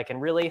stuff, I can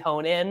really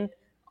hone in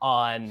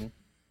on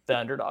the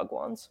underdog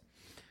ones.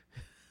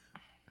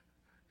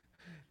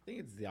 I think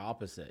it's the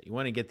opposite. You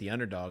want to get the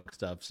underdog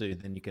stuff so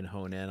then you can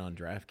hone in on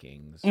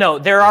DraftKings. No,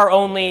 there are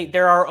only the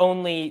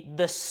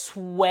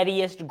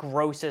sweatiest,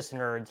 grossest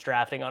nerds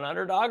drafting on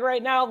underdog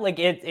right now. Like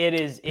it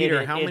is.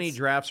 Peter, how many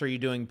drafts are you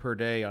doing per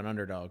day on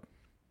underdog?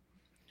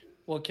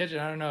 Well, Kitchen,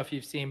 I don't know if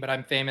you've seen, but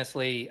I'm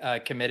famously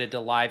committed to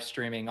live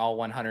streaming all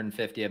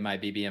 150 of my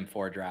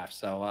BBM4 drafts.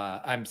 So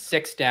I'm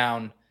 6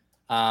 down.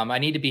 I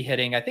need to be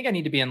hitting. I think I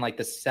need to be in like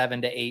the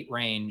 7 to 8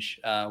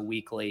 range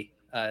weekly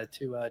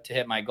to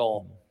hit my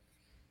goal.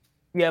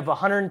 You have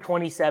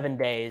 127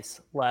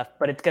 days left,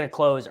 but it's going to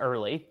close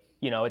early.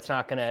 It's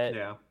not going to.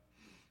 Yeah.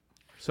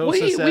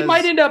 We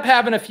might end up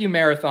having a few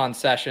marathon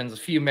sessions, a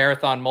few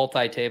marathon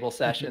multi-table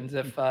sessions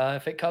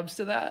if it comes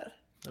to that.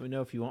 Let me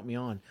know if you want me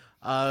on.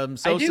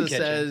 Sosa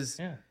says,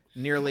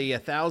 nearly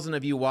 1,000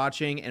 of you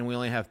watching, and we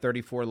only have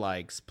 34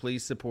 likes.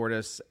 Please support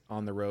us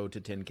on the road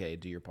to 10K.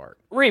 Do your part.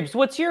 Reeves,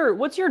 what's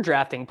your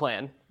drafting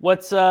plan?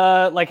 What's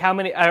how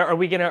many are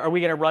we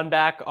gonna run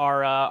back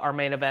our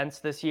main events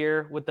this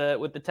year with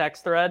the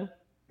text thread?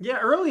 Yeah,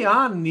 early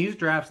on in these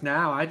drafts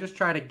now, I just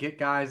try to get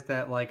guys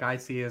that like I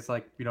see as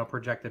like,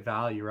 projected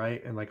value,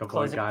 right? And like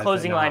avoid guys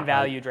closing line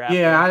value draft.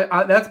 Yeah,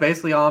 I that's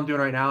basically all I'm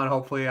doing right now, and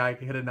hopefully I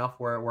hit enough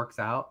where it works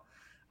out.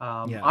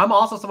 I'm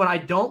also someone, I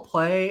don't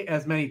play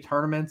as many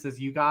tournaments as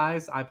you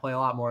guys. I play a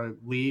lot more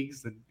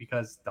leagues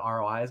because the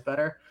ROI is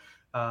better.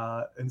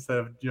 Instead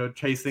of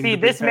chasing. See,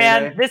 this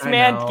man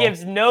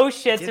gives no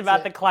shits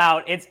about the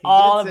clout. It's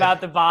all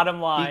about the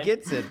bottom line. He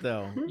gets it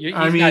though. He's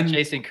not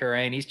chasing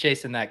Karain. He's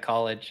chasing that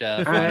college.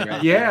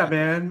 Yeah,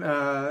 man.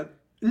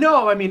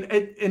 No, I mean,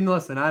 and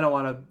listen, I don't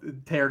want to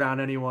tear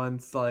down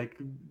anyone's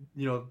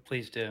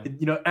please do.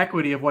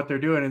 Equity of what they're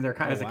doing and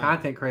as a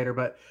content creator,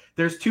 but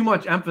there's too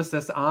much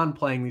emphasis on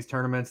playing these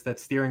tournaments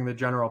that's steering the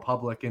general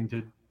public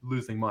into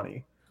losing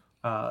money.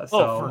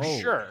 For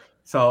sure.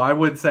 So I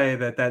would say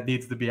that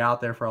needs to be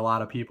out there for a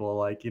lot of people.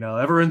 Like,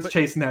 everyone's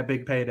chasing that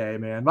big payday,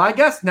 man. But I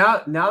guess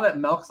now that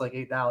milk's like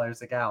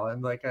 $8 a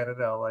gallon, like, I don't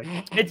know, like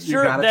it's you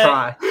true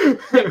gotta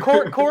try.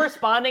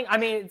 Corresponding. I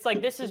mean, it's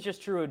like, this is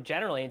just true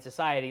generally in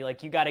society.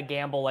 Like, you got to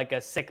gamble like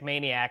a sick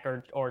maniac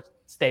or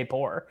stay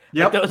poor.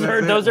 Yep, like,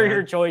 those are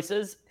your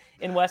choices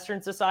in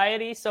Western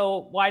society.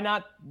 So why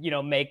not,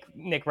 make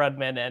Nick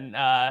Rudman and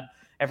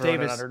everyone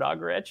Davis, an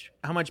underdog rich?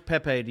 How much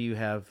Pepe do you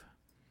have?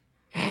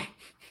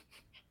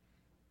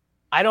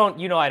 I don't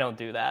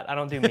do that. I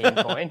don't do meme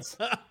coins.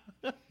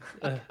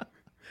 All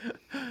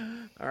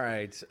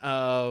right. Do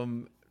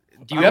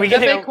you have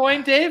Pepe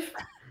coin, Dave?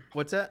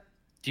 What's that?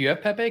 Do you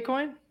have Pepe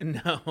coin?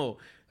 No.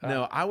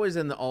 I was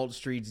in the alt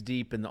streets,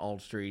 deep in the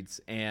alt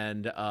streets,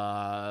 and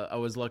I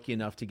was lucky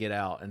enough to get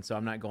out, and so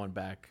I'm not going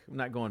back. I'm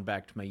not going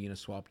back to my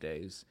Uniswap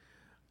days.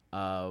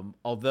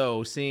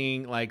 Although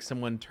seeing like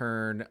someone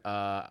turn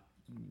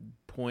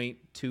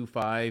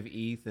 0.25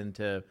 ETH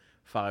into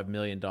 $5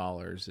 million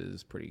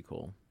is pretty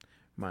cool.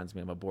 Reminds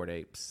me of my Bored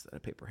Apes that I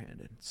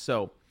paper-handed.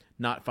 So,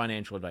 not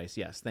financial advice.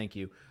 Yes, thank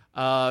you.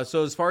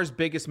 So, as far as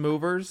biggest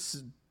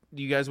movers,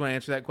 do you guys want to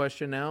answer that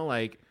question now?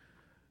 Like,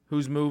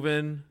 who's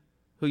moving?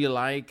 Who you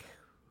like?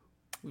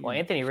 Well,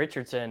 Anthony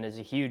Richardson is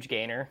a huge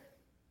gainer.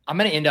 I'm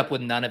going to end up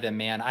with none of them,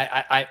 man.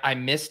 I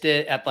missed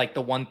it at like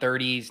the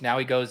 130s. Now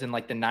he goes in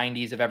like the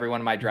 90s of every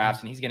one of my drafts,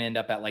 and he's going to end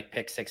up at like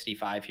pick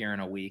 65 here in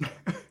a week.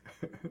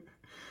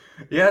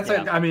 Yeah,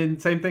 I mean,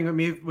 same thing with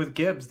me with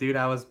Gibbs, dude.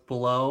 I was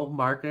below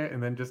market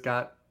and then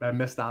I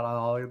missed out on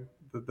all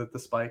the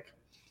spike.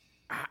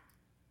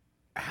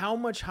 How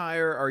much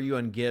higher are you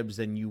on Gibbs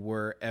than you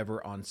were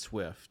ever on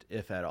Swift,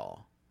 if at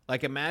all?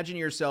 Like, imagine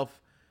yourself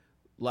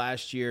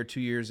last year,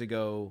 2 years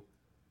ago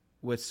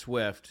with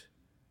Swift.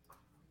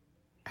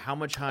 How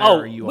much higher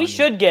are you? We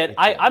should get.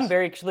 I'm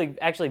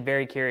actually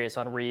very curious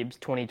on Reeves'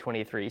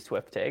 2023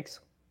 Swift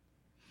takes.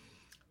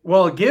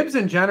 Well, Gibbs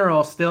in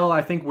general, still,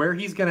 I think where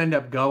he's going to end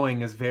up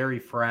going is very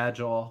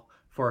fragile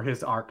for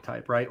his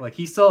archetype, right? Like,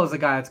 he still is a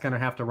guy that's going to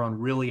have to run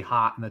really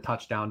hot in the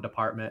touchdown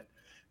department,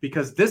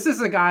 because this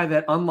is a guy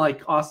that,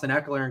 unlike Austin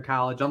Eckler in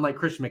college, unlike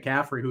Christian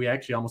McCaffrey, who he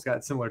actually almost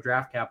got similar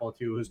draft capital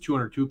to, who's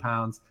 202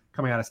 pounds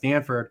coming out of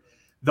Stanford,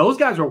 those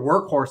guys were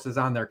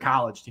workhorses on their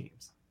college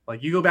teams.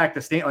 Like, you go back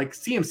to like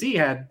CMC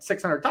had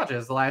 600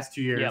 touches the last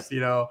 2 years,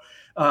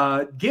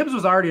 Gibbs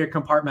was already a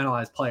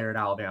compartmentalized player at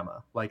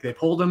Alabama. Like, they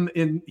pulled him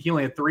in. He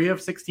only had 3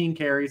 of 16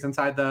 carries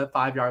inside the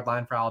 5-yard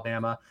line for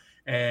Alabama.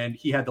 And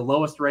he had the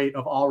lowest rate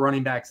of all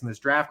running backs in this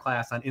draft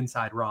class on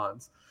inside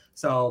runs.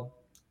 So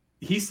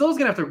he still is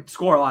going to have to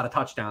score a lot of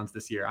touchdowns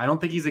this year. I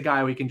don't think he's a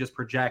guy we can just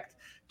project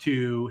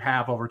to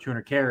have over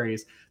 200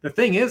 carries. The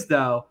thing is,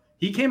 though,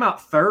 he came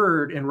out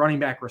third in running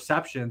back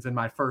receptions in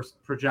my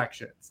first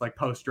projections, like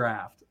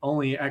post-draft.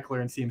 Only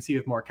Eckler and CMC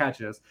with more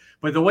catches.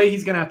 But the way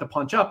he's going to have to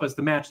punch up is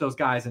to match those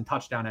guys in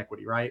touchdown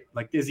equity, right?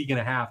 Like, is he going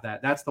to have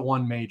that? That's the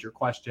one major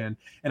question.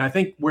 And I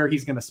think where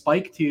he's going to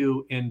spike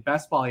to in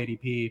best ball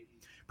ADP,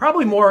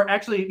 probably more,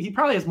 actually, he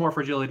probably has more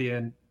fragility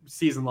in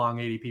season-long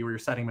ADP where you're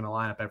setting him in a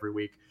lineup every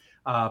week.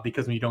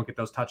 Because when you don't get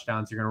those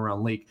touchdowns, you're going to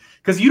run leak.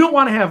 Because you don't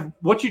want to have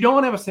 – what you don't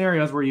want to have a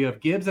scenario is where you have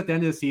Gibbs at the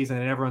end of the season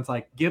and everyone's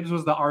like, Gibbs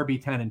was the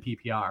RB10 in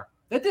PPR.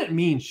 That didn't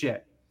mean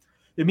shit.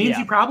 It means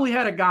you probably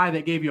had a guy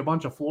that gave you a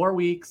bunch of floor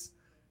weeks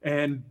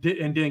and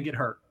didn't get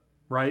hurt,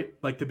 right?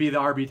 Like, to be the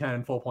RB10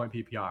 in full-point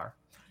PPR.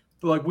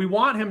 But, like, we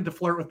want him to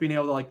flirt with being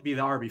able to, like, be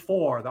the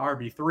RB4, the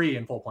RB3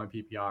 in full-point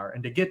PPR.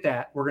 And to get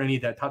that, we're going to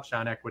need that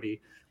touchdown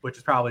equity, which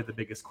is probably the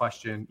biggest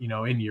question,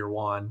 in year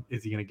one.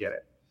 Is he going to get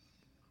it?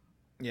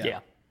 Yeah.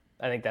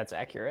 I think that's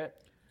accurate.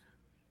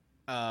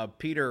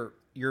 Peter,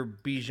 your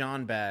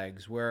Bijan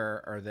bags,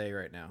 where are they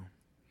right now?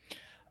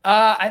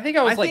 I think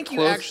I was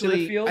close to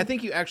the field. I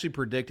think you actually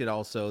predicted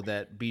also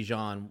that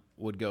Bijan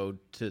would go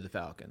to the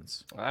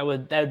Falcons. That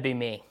would be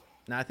me.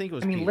 No, I think it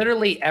was. I mean, Peter.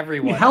 literally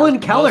everyone. Helen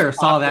Keller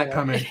saw that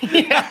coming.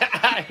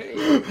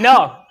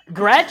 No,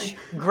 Gretsch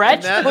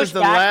That was pushed the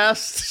back.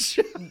 last.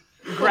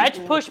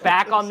 Gretsch pushed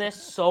back on this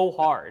so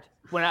hard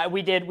when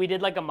we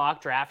did like a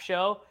mock draft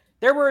show.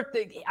 There were,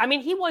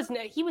 he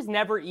was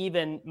never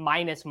even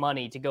minus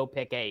money to go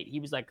pick 8.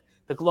 He was like,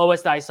 the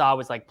lowest I saw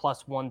was like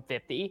plus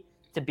 150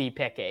 to be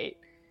pick 8.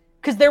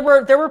 Because there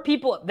were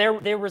people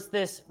there was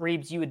this,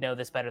 Reeves, you would know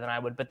this better than I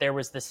would, but there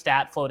was the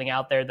stat floating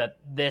out there that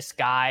this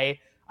guy,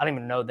 I don't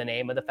even know the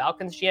name of the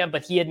Falcons GM,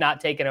 but he had not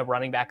taken a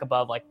running back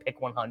above like pick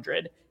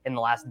 100 in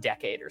the last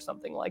decade or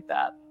something like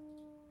that.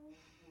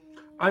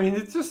 I mean,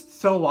 it's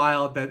just so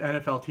wild that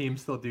NFL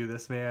teams still do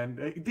this,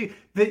 man.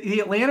 The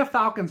Atlanta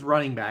Falcons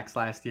running backs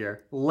last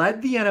year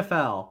led the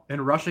NFL in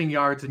rushing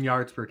yards and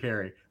yards per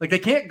carry. Like, they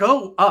can't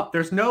go up.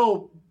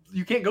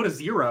 You can't go to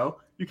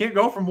 0. You can't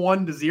go from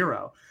 1 to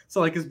 0. So,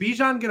 like, is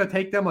Bijan going to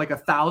take them like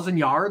 1,000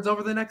 yards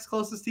over the next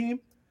closest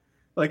team?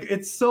 Like,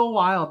 it's so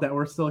wild that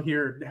we're still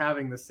here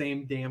having the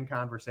same damn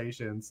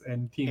conversations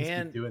and teams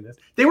keep doing this.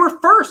 They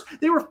were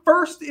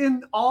first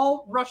in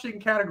all rushing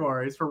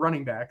categories for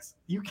running backs.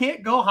 You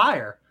can't go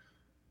higher.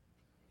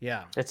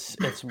 Yeah. It's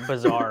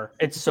bizarre.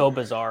 It's so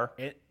bizarre.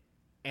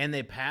 And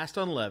they passed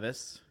on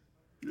Levis.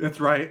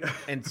 That's right.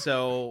 And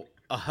so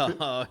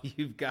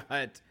you've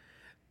got,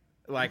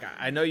 like,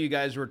 I know you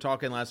guys were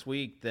talking last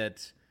week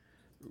that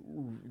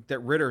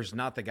Ritter's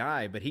not the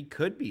guy, but he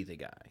could be the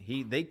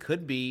guy. They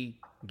could be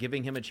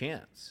giving him a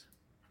chance.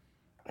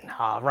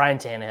 Ryan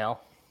Tannehill.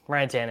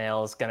 Ryan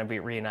Tannehill is going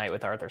to reunite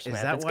with Arthur Smith.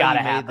 Is that it's why you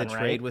made happen, the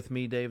right? trade with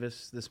me,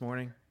 Davis, this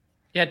morning?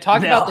 Yeah,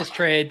 talk about this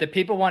trade. The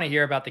people want to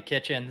hear about the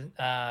Kitchen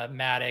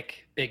Matic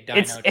big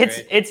dino trade.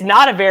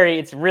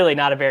 It's really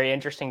not a very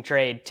interesting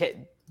trade.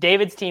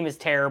 David's team is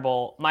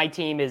terrible. My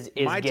team is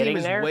getting there. My team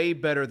is way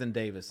better than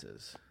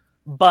Davis's.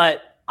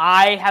 But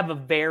I have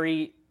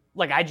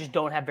I just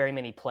don't have very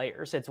many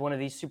players. It's one of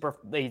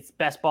these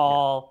best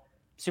ball,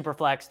 super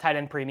flex, tight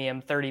end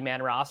premium,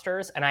 30-man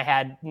rosters, and I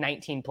had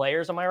 19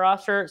 players on my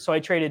roster. So I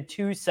traded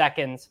 2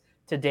 seconds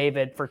to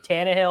David for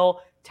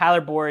Tannehill,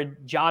 Tyler Boyd,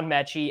 John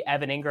Mechie,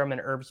 Evan Ingram,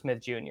 and Irv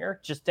Smith Jr.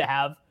 just to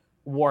have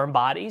warm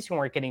bodies who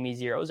weren't getting me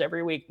zeros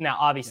every week. Now,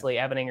 obviously,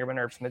 Evan Ingram and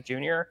Irv Smith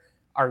Jr.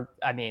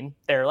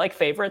 they're like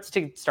favorites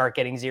to start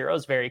getting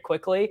zeros very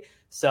quickly.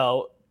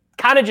 So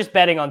kind of just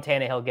betting on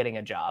Tannehill getting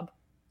a job.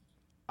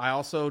 I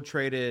also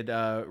traded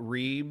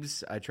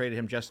Reeves. I traded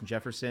him Justin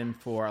Jefferson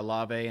for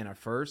Olave and a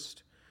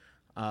first.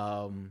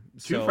 2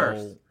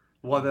 firsts.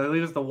 Well, that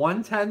leaves the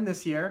 110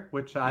 this year,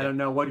 which I don't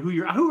know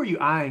who are you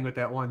eyeing with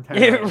that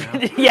 110?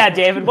 Right yeah,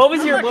 David. What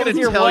was your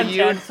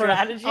 110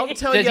 strategy? I'll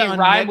tell Does you he on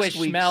rhyme next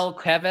with week's...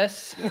 Schmel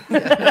Tevis?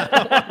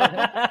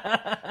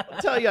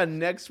 I'll tell you on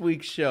next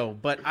week's show.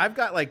 But I've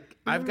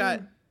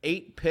got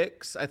 8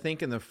 picks, I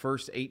think, in the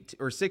first 8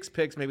 or 6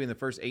 picks, maybe in the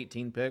first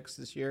 18 picks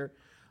this year.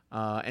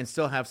 And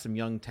still have some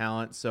young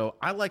talent. So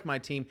I like my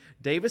team.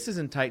 Davis is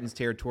in Titans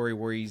territory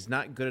where he's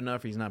not good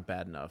enough, he's not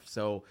bad enough.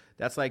 So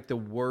that's like the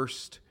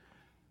worst.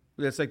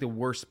 That's like the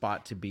worst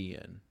spot to be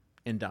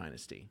in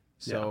Dynasty.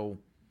 So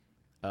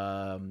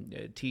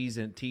T's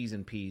and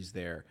P's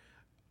there.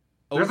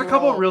 There's a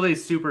couple of really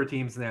super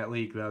teams in that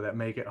league though that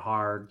make it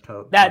hard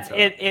to. That's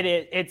it.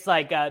 It's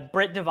like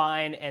Britt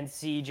Devine and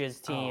Siege's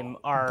team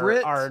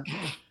are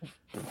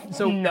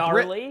so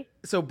gnarly.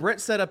 Britt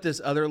set up this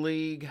other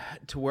league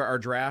to where our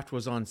draft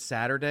was on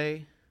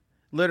Saturday.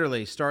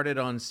 Literally started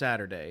on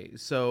Saturday.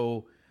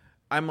 So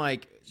I'm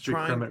like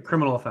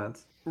criminal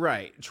offense.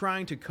 Right,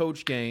 trying to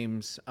coach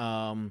games,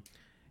 and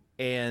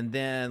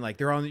then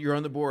like you're on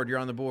the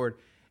board,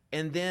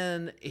 and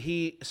then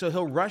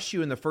he'll rush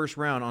you in the first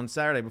round on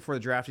Saturday before the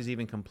draft is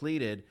even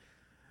completed,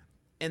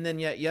 and then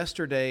yet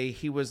yesterday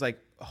he was like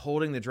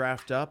holding the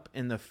draft up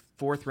in the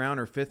 4th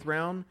round or 5th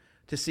round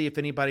to see if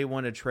anybody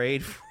wanted to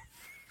trade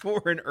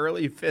for an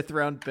early 5th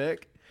round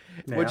pick,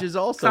 which is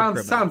also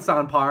sounds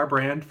on par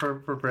brand for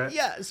Britt.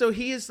 Yeah, so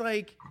he is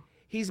like.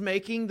 He's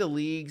making the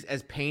leagues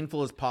as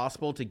painful as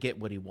possible to get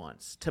what he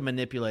wants, to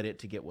manipulate it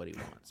to get what he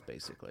wants,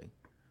 basically.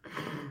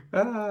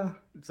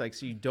 It's like,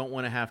 so you don't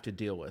want to have to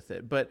deal with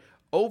it. But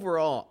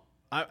overall,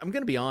 I'm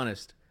going to be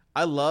honest.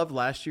 I love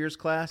last year's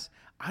class.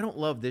 I don't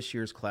love this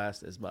year's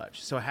class as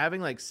much. So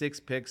having like 6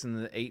 picks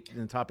in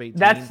the top 18.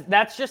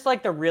 That's just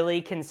like the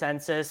really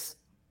consensus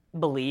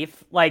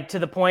belief, like to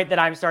the point that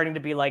I'm starting to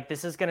be like,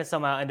 this is going to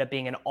somehow end up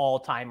being an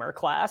all-timer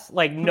class.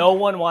 Like no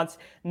one wants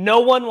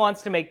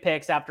to make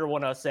picks after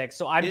 106.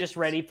 So I'm just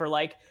ready for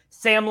like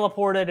Sam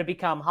Laporta to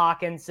become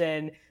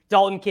Hawkinson,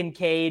 Dalton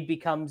Kincaid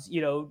becomes,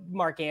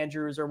 Mark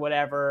Andrews or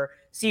whatever,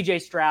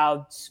 CJ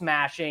Stroud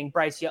smashing,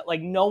 Bryce Young.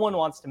 Like no one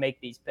wants to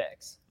make these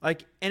picks.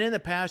 Like, and in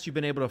the past you've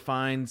been able to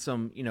find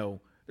some,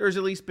 there's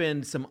at least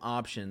been some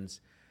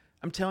options.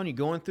 I'm telling you,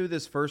 going through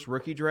this first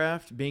rookie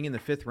draft, being in the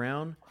 5th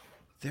round,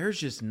 there's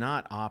just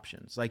not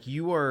options. Like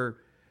you're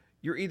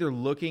either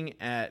looking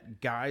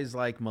at guys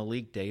like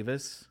Malik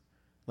Davis,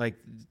 like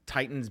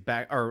Titans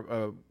back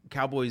or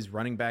Cowboys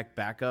running back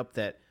backup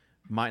that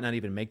might not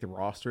even make the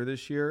roster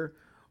this year,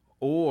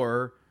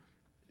 or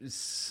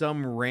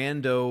some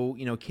rando,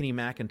 Kenny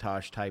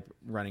McIntosh type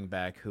running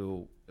back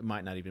who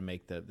might not even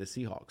make the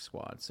Seahawks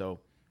squad. So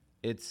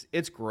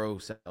it's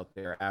gross out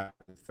there after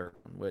the third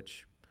one,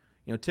 which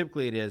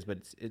typically it is, but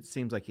it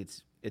seems like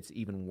it's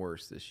even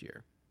worse this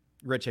year.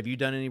 Rich, have you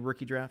done any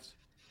rookie drafts?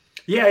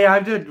 Yeah, I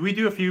did. We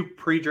do a few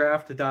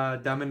pre-draft.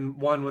 Done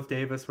one with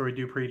Davis where we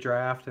do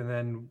pre-draft, and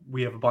then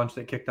we have a bunch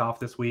that kicked off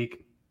this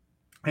week.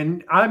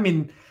 And I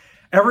mean,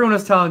 everyone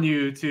is telling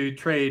you to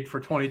trade for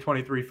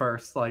 2023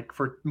 first, like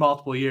for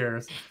multiple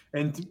years.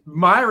 And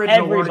my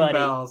original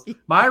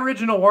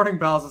warning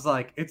bells is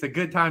like, it's a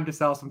good time to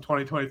sell some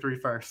 2023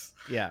 first.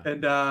 Yeah.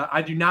 And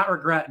I do not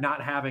regret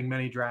not having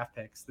many draft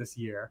picks this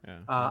year.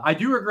 Yeah. I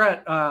do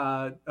regret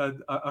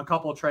a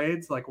couple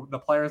trades, like the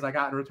players I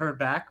got in return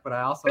back, but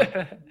I also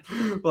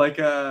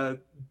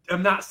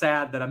I'm not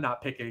sad that I'm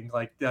not picking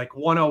like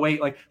 108.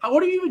 Like,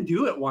 what do you even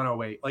do at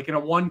 108? Like in a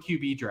 1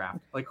 QB draft?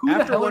 Like who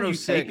After the hell are you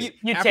 106, taking?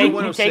 You After take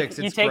 106,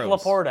 you it's take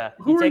gross. Laporta.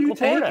 Who are you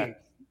Laporta. taking?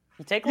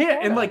 You take Yeah,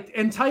 Laporta.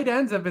 and tight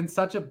ends have been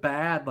such a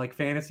bad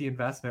fantasy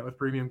investment with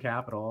premium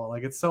capital.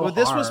 Like it's so Well,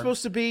 hard. this was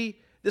supposed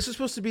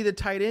to be the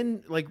tight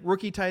end, like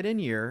rookie tight end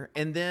year,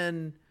 and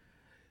then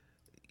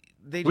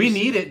we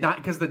need it not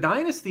because the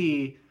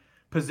dynasty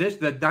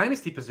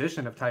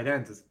position of tight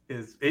ends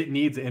is it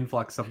needs an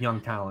influx of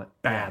young talent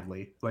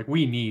badly. Like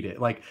we need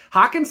it. Like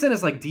Hawkinson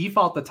is like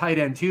default the tight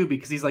end too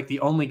because he's like the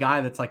only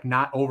guy that's like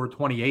not over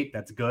 28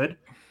 that's good.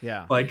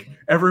 Yeah. Like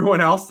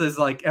everyone else that's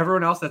like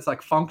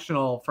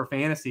functional for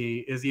fantasy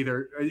is in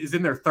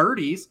their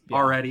 30s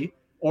already,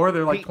 or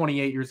they're like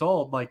 28 years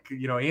old, like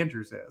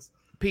Andrews is.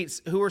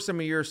 Pete, who are some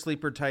of your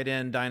sleeper tight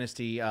end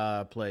dynasty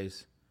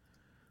plays?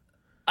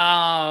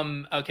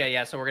 Okay,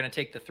 yeah. So we're gonna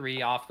take the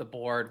 3 off the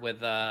board with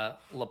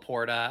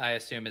Laporta. I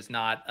assume is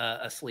not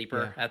a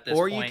sleeper at this point.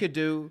 Or you could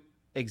do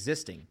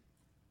existing.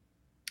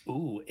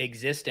 Ooh,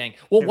 existing.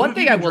 Well, one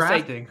thing I will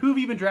say, who have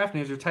you been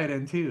drafting as your tight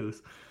end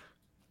twos?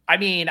 I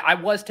mean, I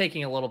was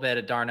taking a little bit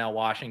of Darnell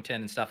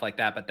Washington and stuff like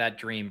that, but that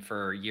dream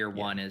for year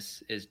one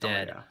is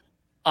dead.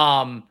 Oh,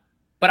 yeah.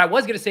 But I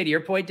was going to say to your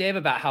point, Dave,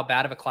 about how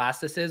bad of a class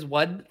this is.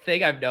 One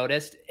thing I've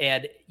noticed,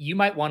 and you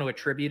might want to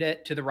attribute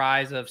it to the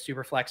rise of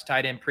Superflex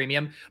tight end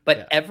premium,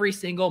 but every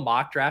single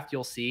mock draft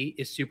you'll see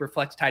is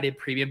Superflex tight end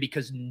premium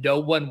because no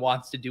one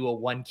wants to do a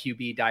 1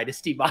 QB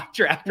dynasty mock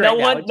draft. No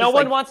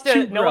one wants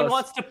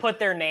to put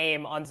their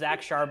name on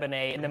Zach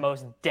Charbonnet in the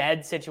most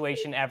dead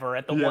situation ever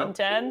at the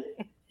 110.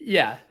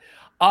 Yeah.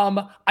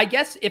 I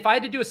guess if I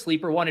had to do a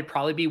sleeper one, it'd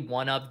probably be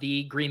one of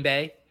the Green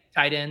Bay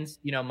tight ends,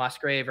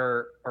 Musgrave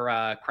or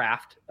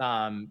Kraft.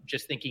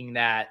 Just thinking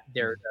that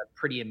there's a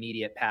pretty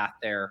immediate path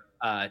there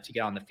to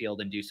get on the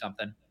field and do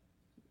something.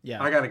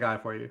 Yeah. I got a guy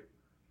for you.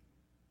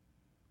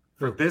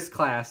 For this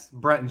class,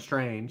 Bretton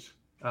Strange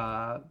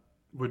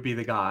would be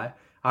the guy.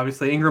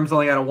 Obviously, Ingram's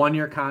only got a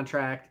 1-year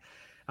contract.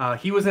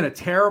 He was in a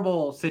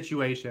terrible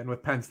situation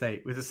with Penn State.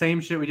 It was the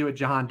same shit we did with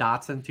Jahan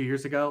Dotson 2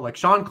 years ago. Like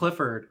Sean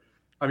Clifford,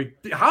 I mean,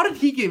 how did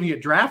he even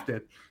get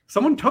drafted?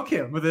 Someone took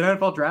him with an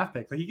NFL draft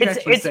pick. Like he can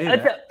actually say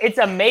that. It's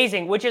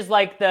amazing, which is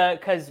like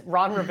because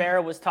Ron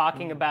Rivera was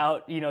talking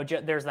about,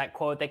 there's that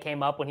quote that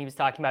came up when he was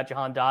talking about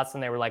Jahan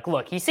Dotson. They were like,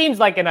 look, he seems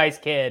like a nice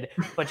kid,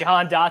 but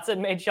Jahan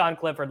Dotson made Sean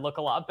Clifford look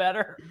a lot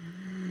better.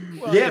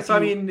 Well, if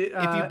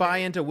you buy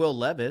into Will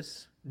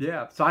Levis.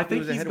 Yeah, so I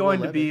think he's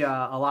going to be a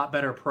lot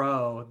better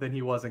pro than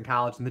he was in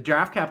college. And the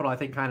draft capital, I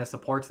think, kind of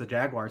supports the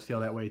Jaguars feel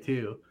that way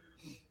too.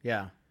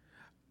 Yeah.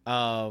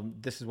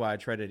 This is why I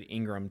traded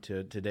Ingram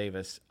to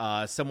Davis.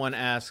 Someone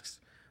asks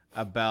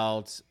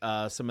about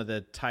some of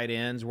the tight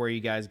ends where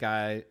you got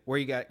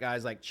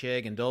guys like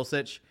Chig and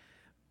Dulcich.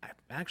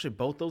 Actually,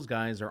 both those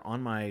guys are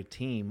on my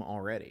team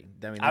already.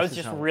 I was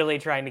just really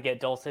trying to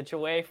get Dulcich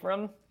away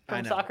from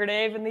Soccer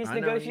Dave in these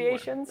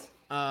negotiations.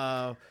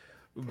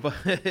 But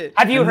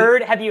have you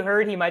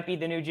heard he might be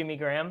the new Jimmy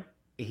Graham?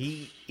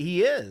 He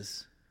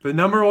is the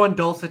number 1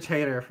 Dulcich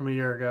hater from a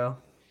year ago.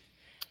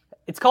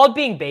 It's called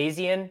being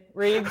Bayesian,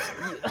 Reeves.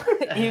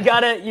 you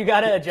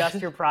gotta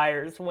adjust your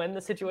priors when the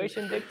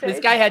situation dictates. This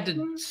guy had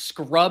to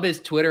scrub his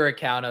Twitter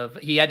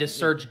account he had to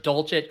search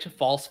Dulcich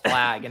false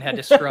flag and had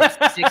to scrub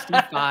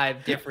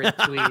 65 different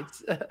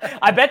tweets.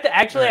 I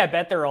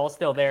bet they're all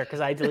still there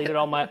because I deleted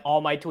all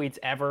my tweets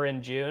ever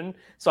in June.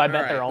 So I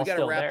bet they're all still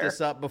there. We gotta wrap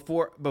this up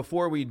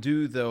before we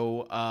do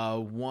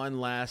though. One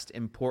last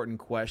important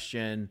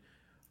question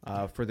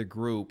for the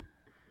group.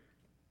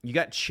 You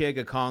got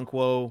Chig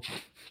Okonkwo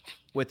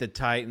with the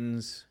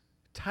Titans.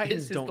 This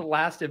is the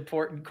last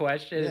important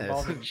question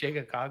involving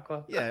Chig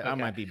Okonkwo. Yeah, okay. I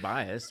might be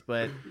biased,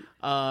 but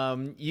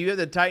you have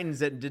the Titans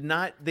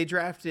that they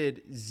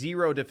drafted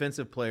 0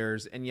 defensive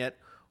players and yet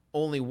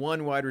only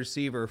 1 wide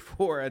receiver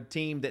for a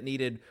team that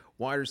needed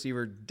wide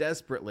receiver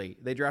desperately.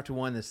 They drafted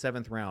one in the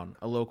 7th round,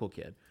 a local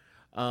kid.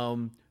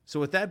 So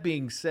with that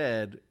being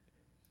said,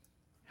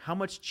 how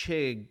much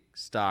Chig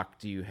stock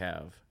do you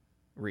have,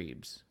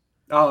 Reeves?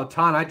 Oh, a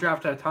ton. I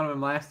drafted a ton of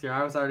him last year.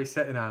 I was already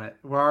sitting on it.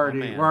 We're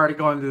already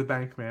going to the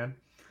bank, man.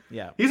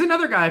 Yeah. He's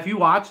another guy, if you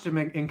watched him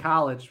in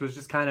college, was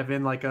just kind of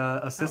in like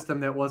a system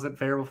that wasn't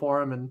favorable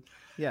for him. And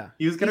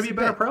he was going to be a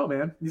better pro,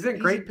 man. He's a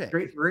great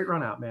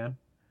run out, man.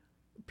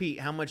 Pete,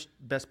 how much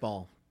best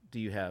ball do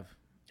you have?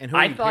 And who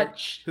are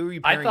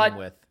you pairing him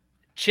with?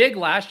 Chig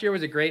last year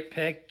was a great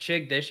pick.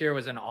 Chig this year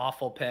was an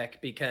awful pick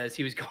because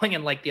he was going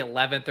in like the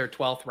 11th or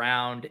 12th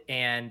round,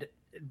 and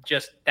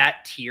just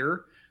that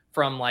tier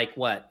from like,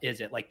 what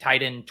is it, like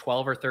tight end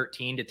 12 or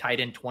 13 to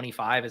tight end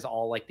 25 is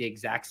all like the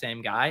exact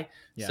same guy.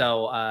 Yeah.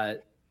 So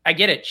I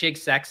get it.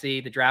 Chig's sexy.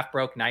 The draft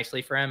broke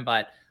nicely for him,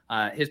 but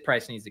his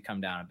price needs to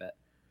come down a bit.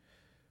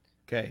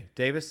 Okay.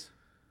 Davis?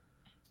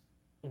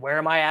 Where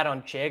am I at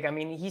on Chig? I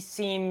mean, he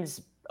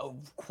seems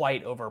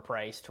quite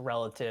overpriced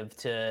relative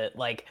to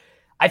like,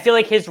 I feel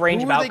like his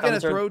range of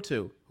outcomes throw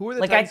to? Who are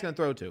the Titans going to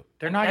throw to?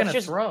 They're not going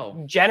to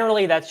throw.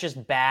 Generally, that's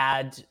just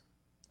bad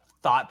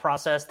thought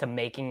process to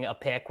making a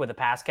pick with a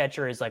pass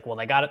catcher is like, well,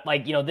 they got it.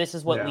 Like, this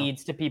is what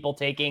leads to people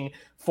taking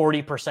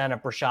 40%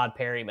 of Rashad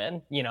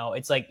Perryman.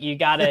 It's like, you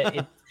got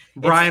to.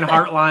 Brian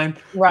Hartline.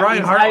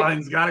 Brian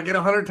Hartline's got to get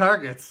 100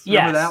 targets.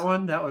 Remember that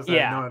one? That was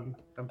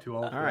I'm too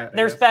old. All right.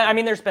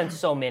 There's been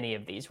so many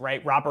of these,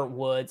 right? Robert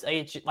Woods.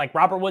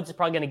 Robert Woods is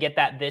probably going to get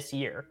that this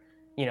year.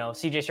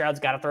 CJ Stroud's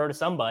got to throw to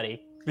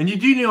somebody. And you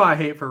do know I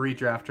hate for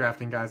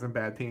drafting guys in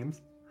bad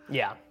teams.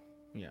 Yeah.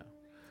 Yeah.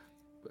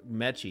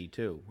 Mechie,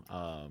 too.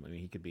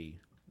 He could be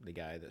the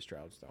guy that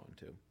Stroud's throwing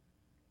to.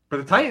 But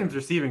the Titans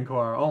receiving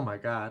core, oh my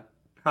God.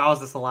 How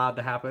is this allowed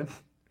to happen?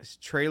 It's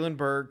Treylon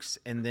Burks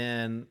and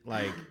then,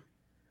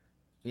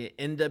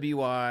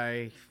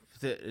 NWI,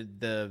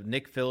 the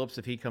Nick Phillips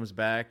if he comes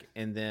back,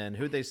 and then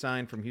who'd they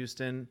sign from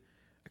Houston?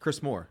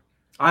 Chris Moore.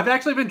 I've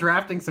actually been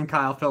drafting some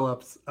Kyle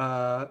Phillips.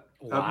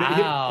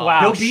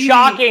 Wow.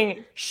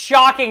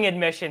 Shocking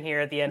admission here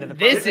at the end of the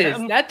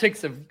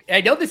program.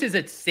 I know this is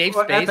a safe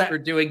space for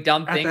doing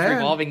dumb things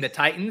revolving the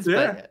Titans,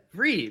 but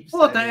Reeves.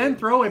 Well, at the end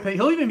throwaway pay,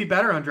 he'll even be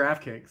better on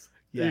DraftKings.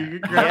 Yeah. You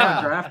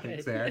grab on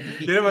DraftKings, man.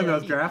 Get him on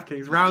those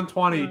DraftKings. Round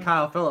 20,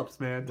 Kyle Phillips,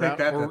 man. Take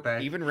that to the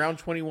bank. Even round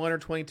 21 or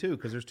 22,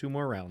 because there's 2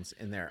 more rounds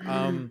in there.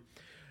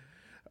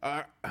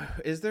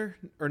 Is there?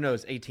 Or no,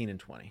 it's 18 and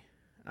 20.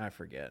 I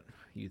forget.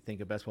 You'd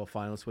think a best ball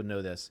finalist would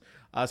know this.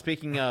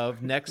 Speaking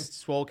of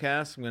next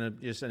Swolecast, I'm going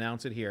to just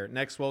announce it here.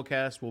 Next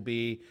Swolecast will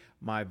be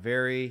my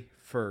very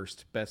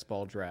first best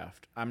ball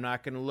draft. I'm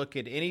not going to look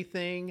at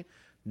anything,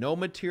 no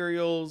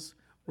materials.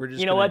 We're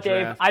just what,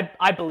 draft. Dave?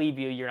 I believe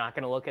you. You're not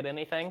going to look at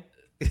anything.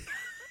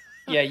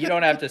 Yeah, you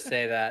don't have to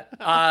say that.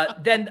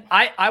 Then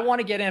I want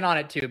to get in on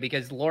it too,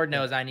 because Lord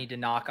knows I need to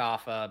knock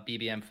off a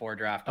BBM4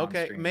 draft.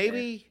 Okay,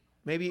 maybe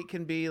it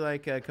can be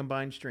like a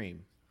combined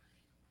stream.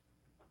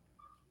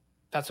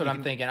 That's what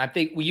I'm thinking. I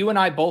think you and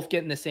I both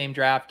get in the same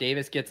draft.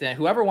 Davis gets in.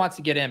 Whoever wants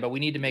to get in, but we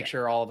need to make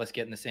sure all of us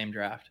get in the same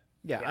draft.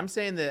 Yeah, I'm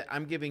saying that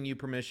I'm giving you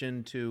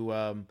permission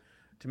to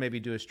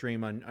maybe do a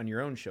stream on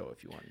your own show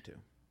if you wanted to.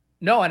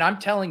 No, and I'm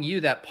telling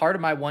you that part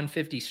of my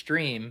 150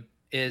 stream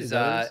is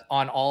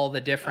on all the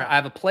different. I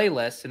have a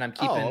playlist, and I'm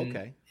keeping. Oh,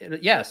 okay.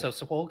 Yeah, so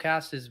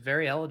Swolecast is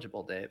very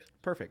eligible, Dave.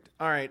 Perfect.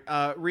 All right,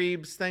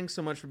 Reeves, thanks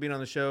so much for being on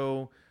the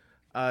show.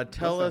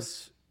 Tell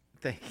us,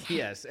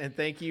 yes, and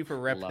thank you for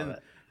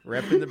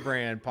repping the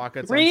brand.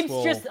 Pockets Reeves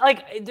on just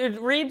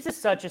Reeves is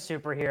such a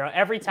superhero.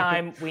 Every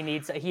time we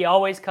need, he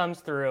always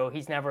comes through.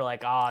 He's never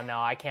like, oh no,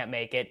 I can't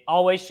make it.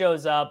 Always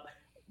shows up.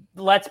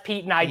 Lets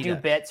Pete and I do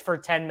bits for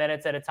 10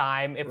 minutes at a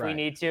time if we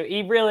need to.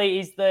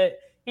 He's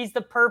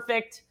the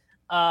perfect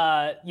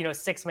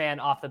 6-man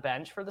off the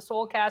bench for the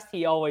Swolecast.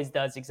 He always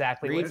does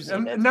exactly what he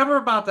needs. Never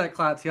about that,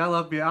 Clatzy. I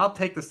love you. I'll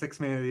take the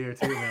 6-man of the year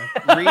too, man.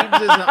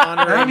 Reeves is an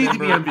honorary I don't need to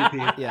member. be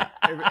MVP. Yeah,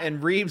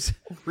 and Reeves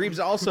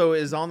also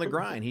is on the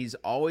grind. He's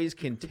always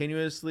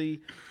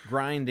continuously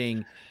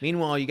grinding.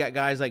 Meanwhile, you got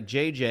guys like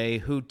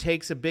JJ who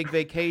takes a big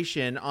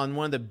vacation on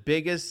one of the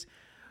biggest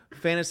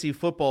fantasy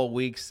football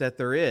weeks that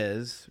there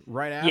is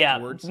right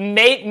afterwards. Yeah,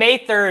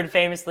 May 3rd,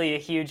 famously a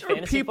huge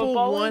fantasy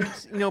football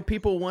week.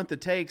 People want the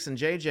takes, and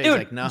JJ's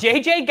like, no.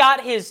 JJ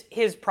got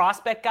his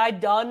prospect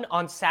guide done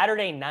on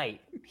Saturday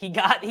night. He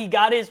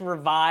got his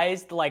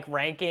revised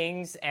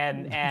rankings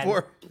and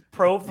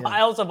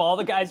profiles of all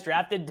the guys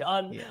drafted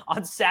done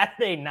on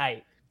Saturday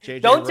night.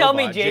 Don't tell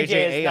me JJ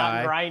is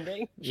not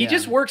grinding. He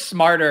just works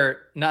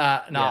smarter,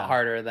 not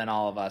harder than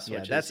all of us.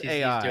 Yeah, which that's is,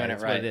 AI. He's doing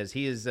that's it right. what it is.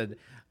 He is a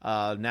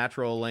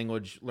natural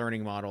language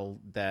learning model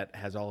that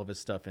has all of his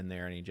stuff in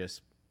there, and he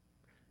just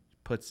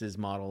puts his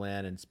model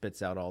in and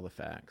spits out all the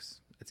facts.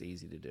 It's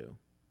easy to do.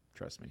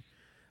 Trust me.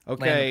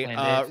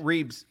 Okay,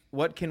 Reeves,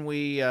 where can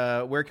we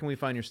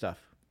find your stuff?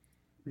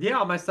 Yeah,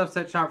 all my stuff's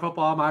at Sharp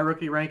Football. My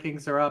rookie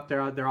rankings are up.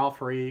 They're all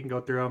free. You can go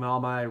through them.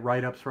 All my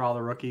write-ups for all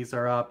the rookies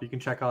are up. You can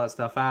check all that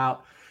stuff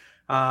out.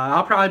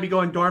 I'll probably be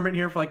going dormant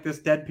here for this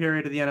dead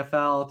period of the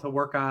NFL to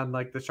work on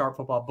the Sharp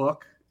Football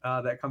book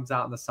that comes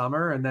out in the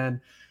summer, and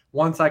then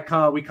once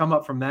we come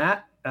up from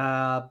that,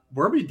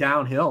 we'll be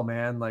downhill,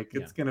 man.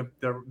 It's gonna,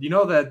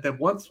 that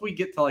once we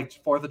get to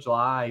 4th of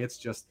July, it's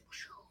just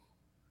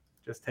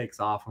takes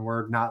off, and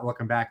we're not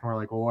looking back, and we're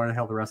like, well, where the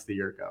hell the rest of the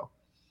year go?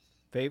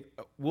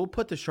 We'll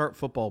put the Sharp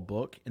Football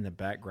book in the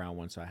background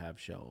once I have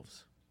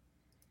shelves.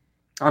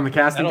 On the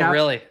casting couch?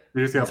 Really.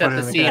 You're just gonna set put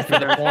it the in scene the for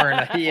the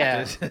porn.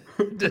 Yeah.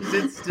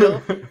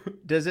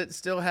 Does it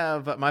still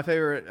have my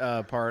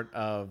favorite part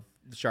of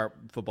the Sharp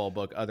Football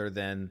book, other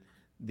than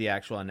the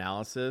actual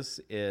analysis,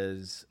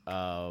 is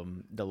the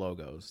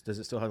logos. Does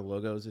it still have the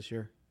logos this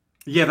year?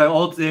 Yeah,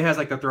 it has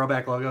like the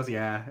throwback logos.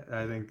 Yeah,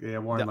 I think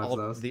Warren loves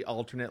those. The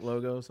alternate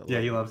logos. Yeah,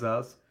 he loves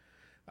those.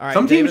 All right,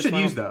 some teams should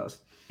use those.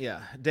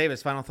 Yeah,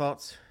 Davis, final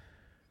thoughts.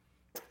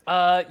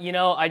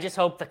 I just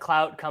hope the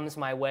clout comes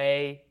my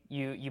way.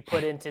 You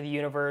put into the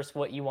universe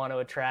what you want to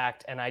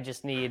attract, and I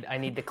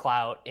need the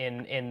clout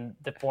in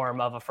the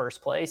form of a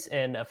first place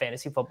in a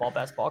fantasy football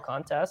best ball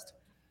contest.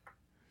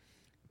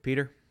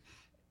 Peter,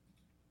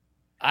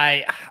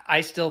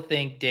 I still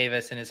think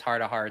Davis in his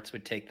heart of hearts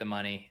would take the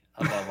money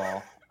above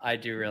all. I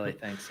do really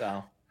think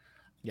so.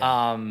 Yeah.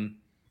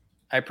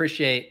 I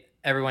appreciate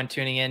everyone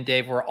tuning in.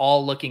 Dave, we're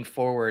all looking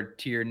forward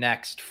to your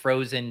next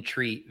frozen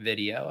treat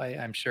video.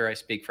 I'm sure I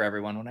speak for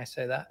everyone when I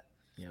say that.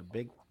 Yeah,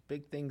 big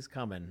things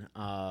coming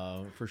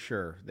for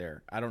sure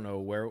there. I don't know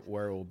where it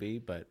will be,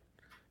 but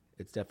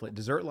it's definitely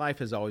Dessert Life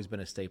has always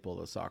been a staple of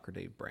the Soccer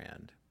Dave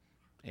brand.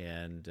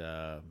 And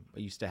I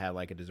used to have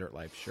like a Dessert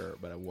Life shirt,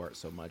 but I wore it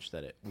so much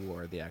that it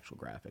wore the actual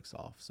graphics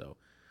off. So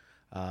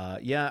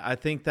I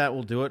think that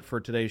will do it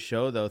for today's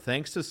show, though.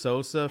 Thanks to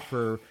Sosa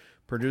for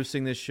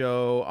producing this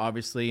show,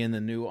 obviously in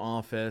the new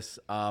office.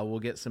 We'll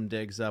get some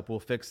digs up. We'll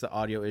fix the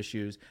audio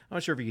issues. I'm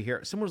not sure if you can hear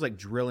it. Someone was like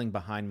drilling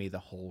behind me the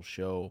whole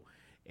show.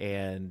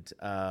 And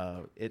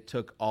it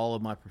took all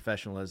of my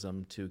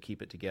professionalism to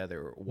keep it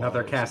together.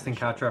 Another casting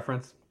couch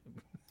reference.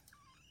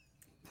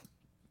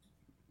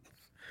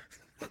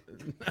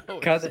 No,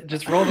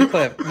 just roll the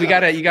clip. You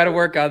gotta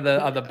work on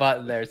the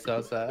button there,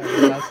 Sosa.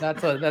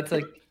 That's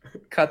a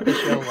cut the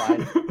show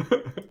line.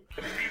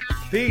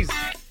 Peace.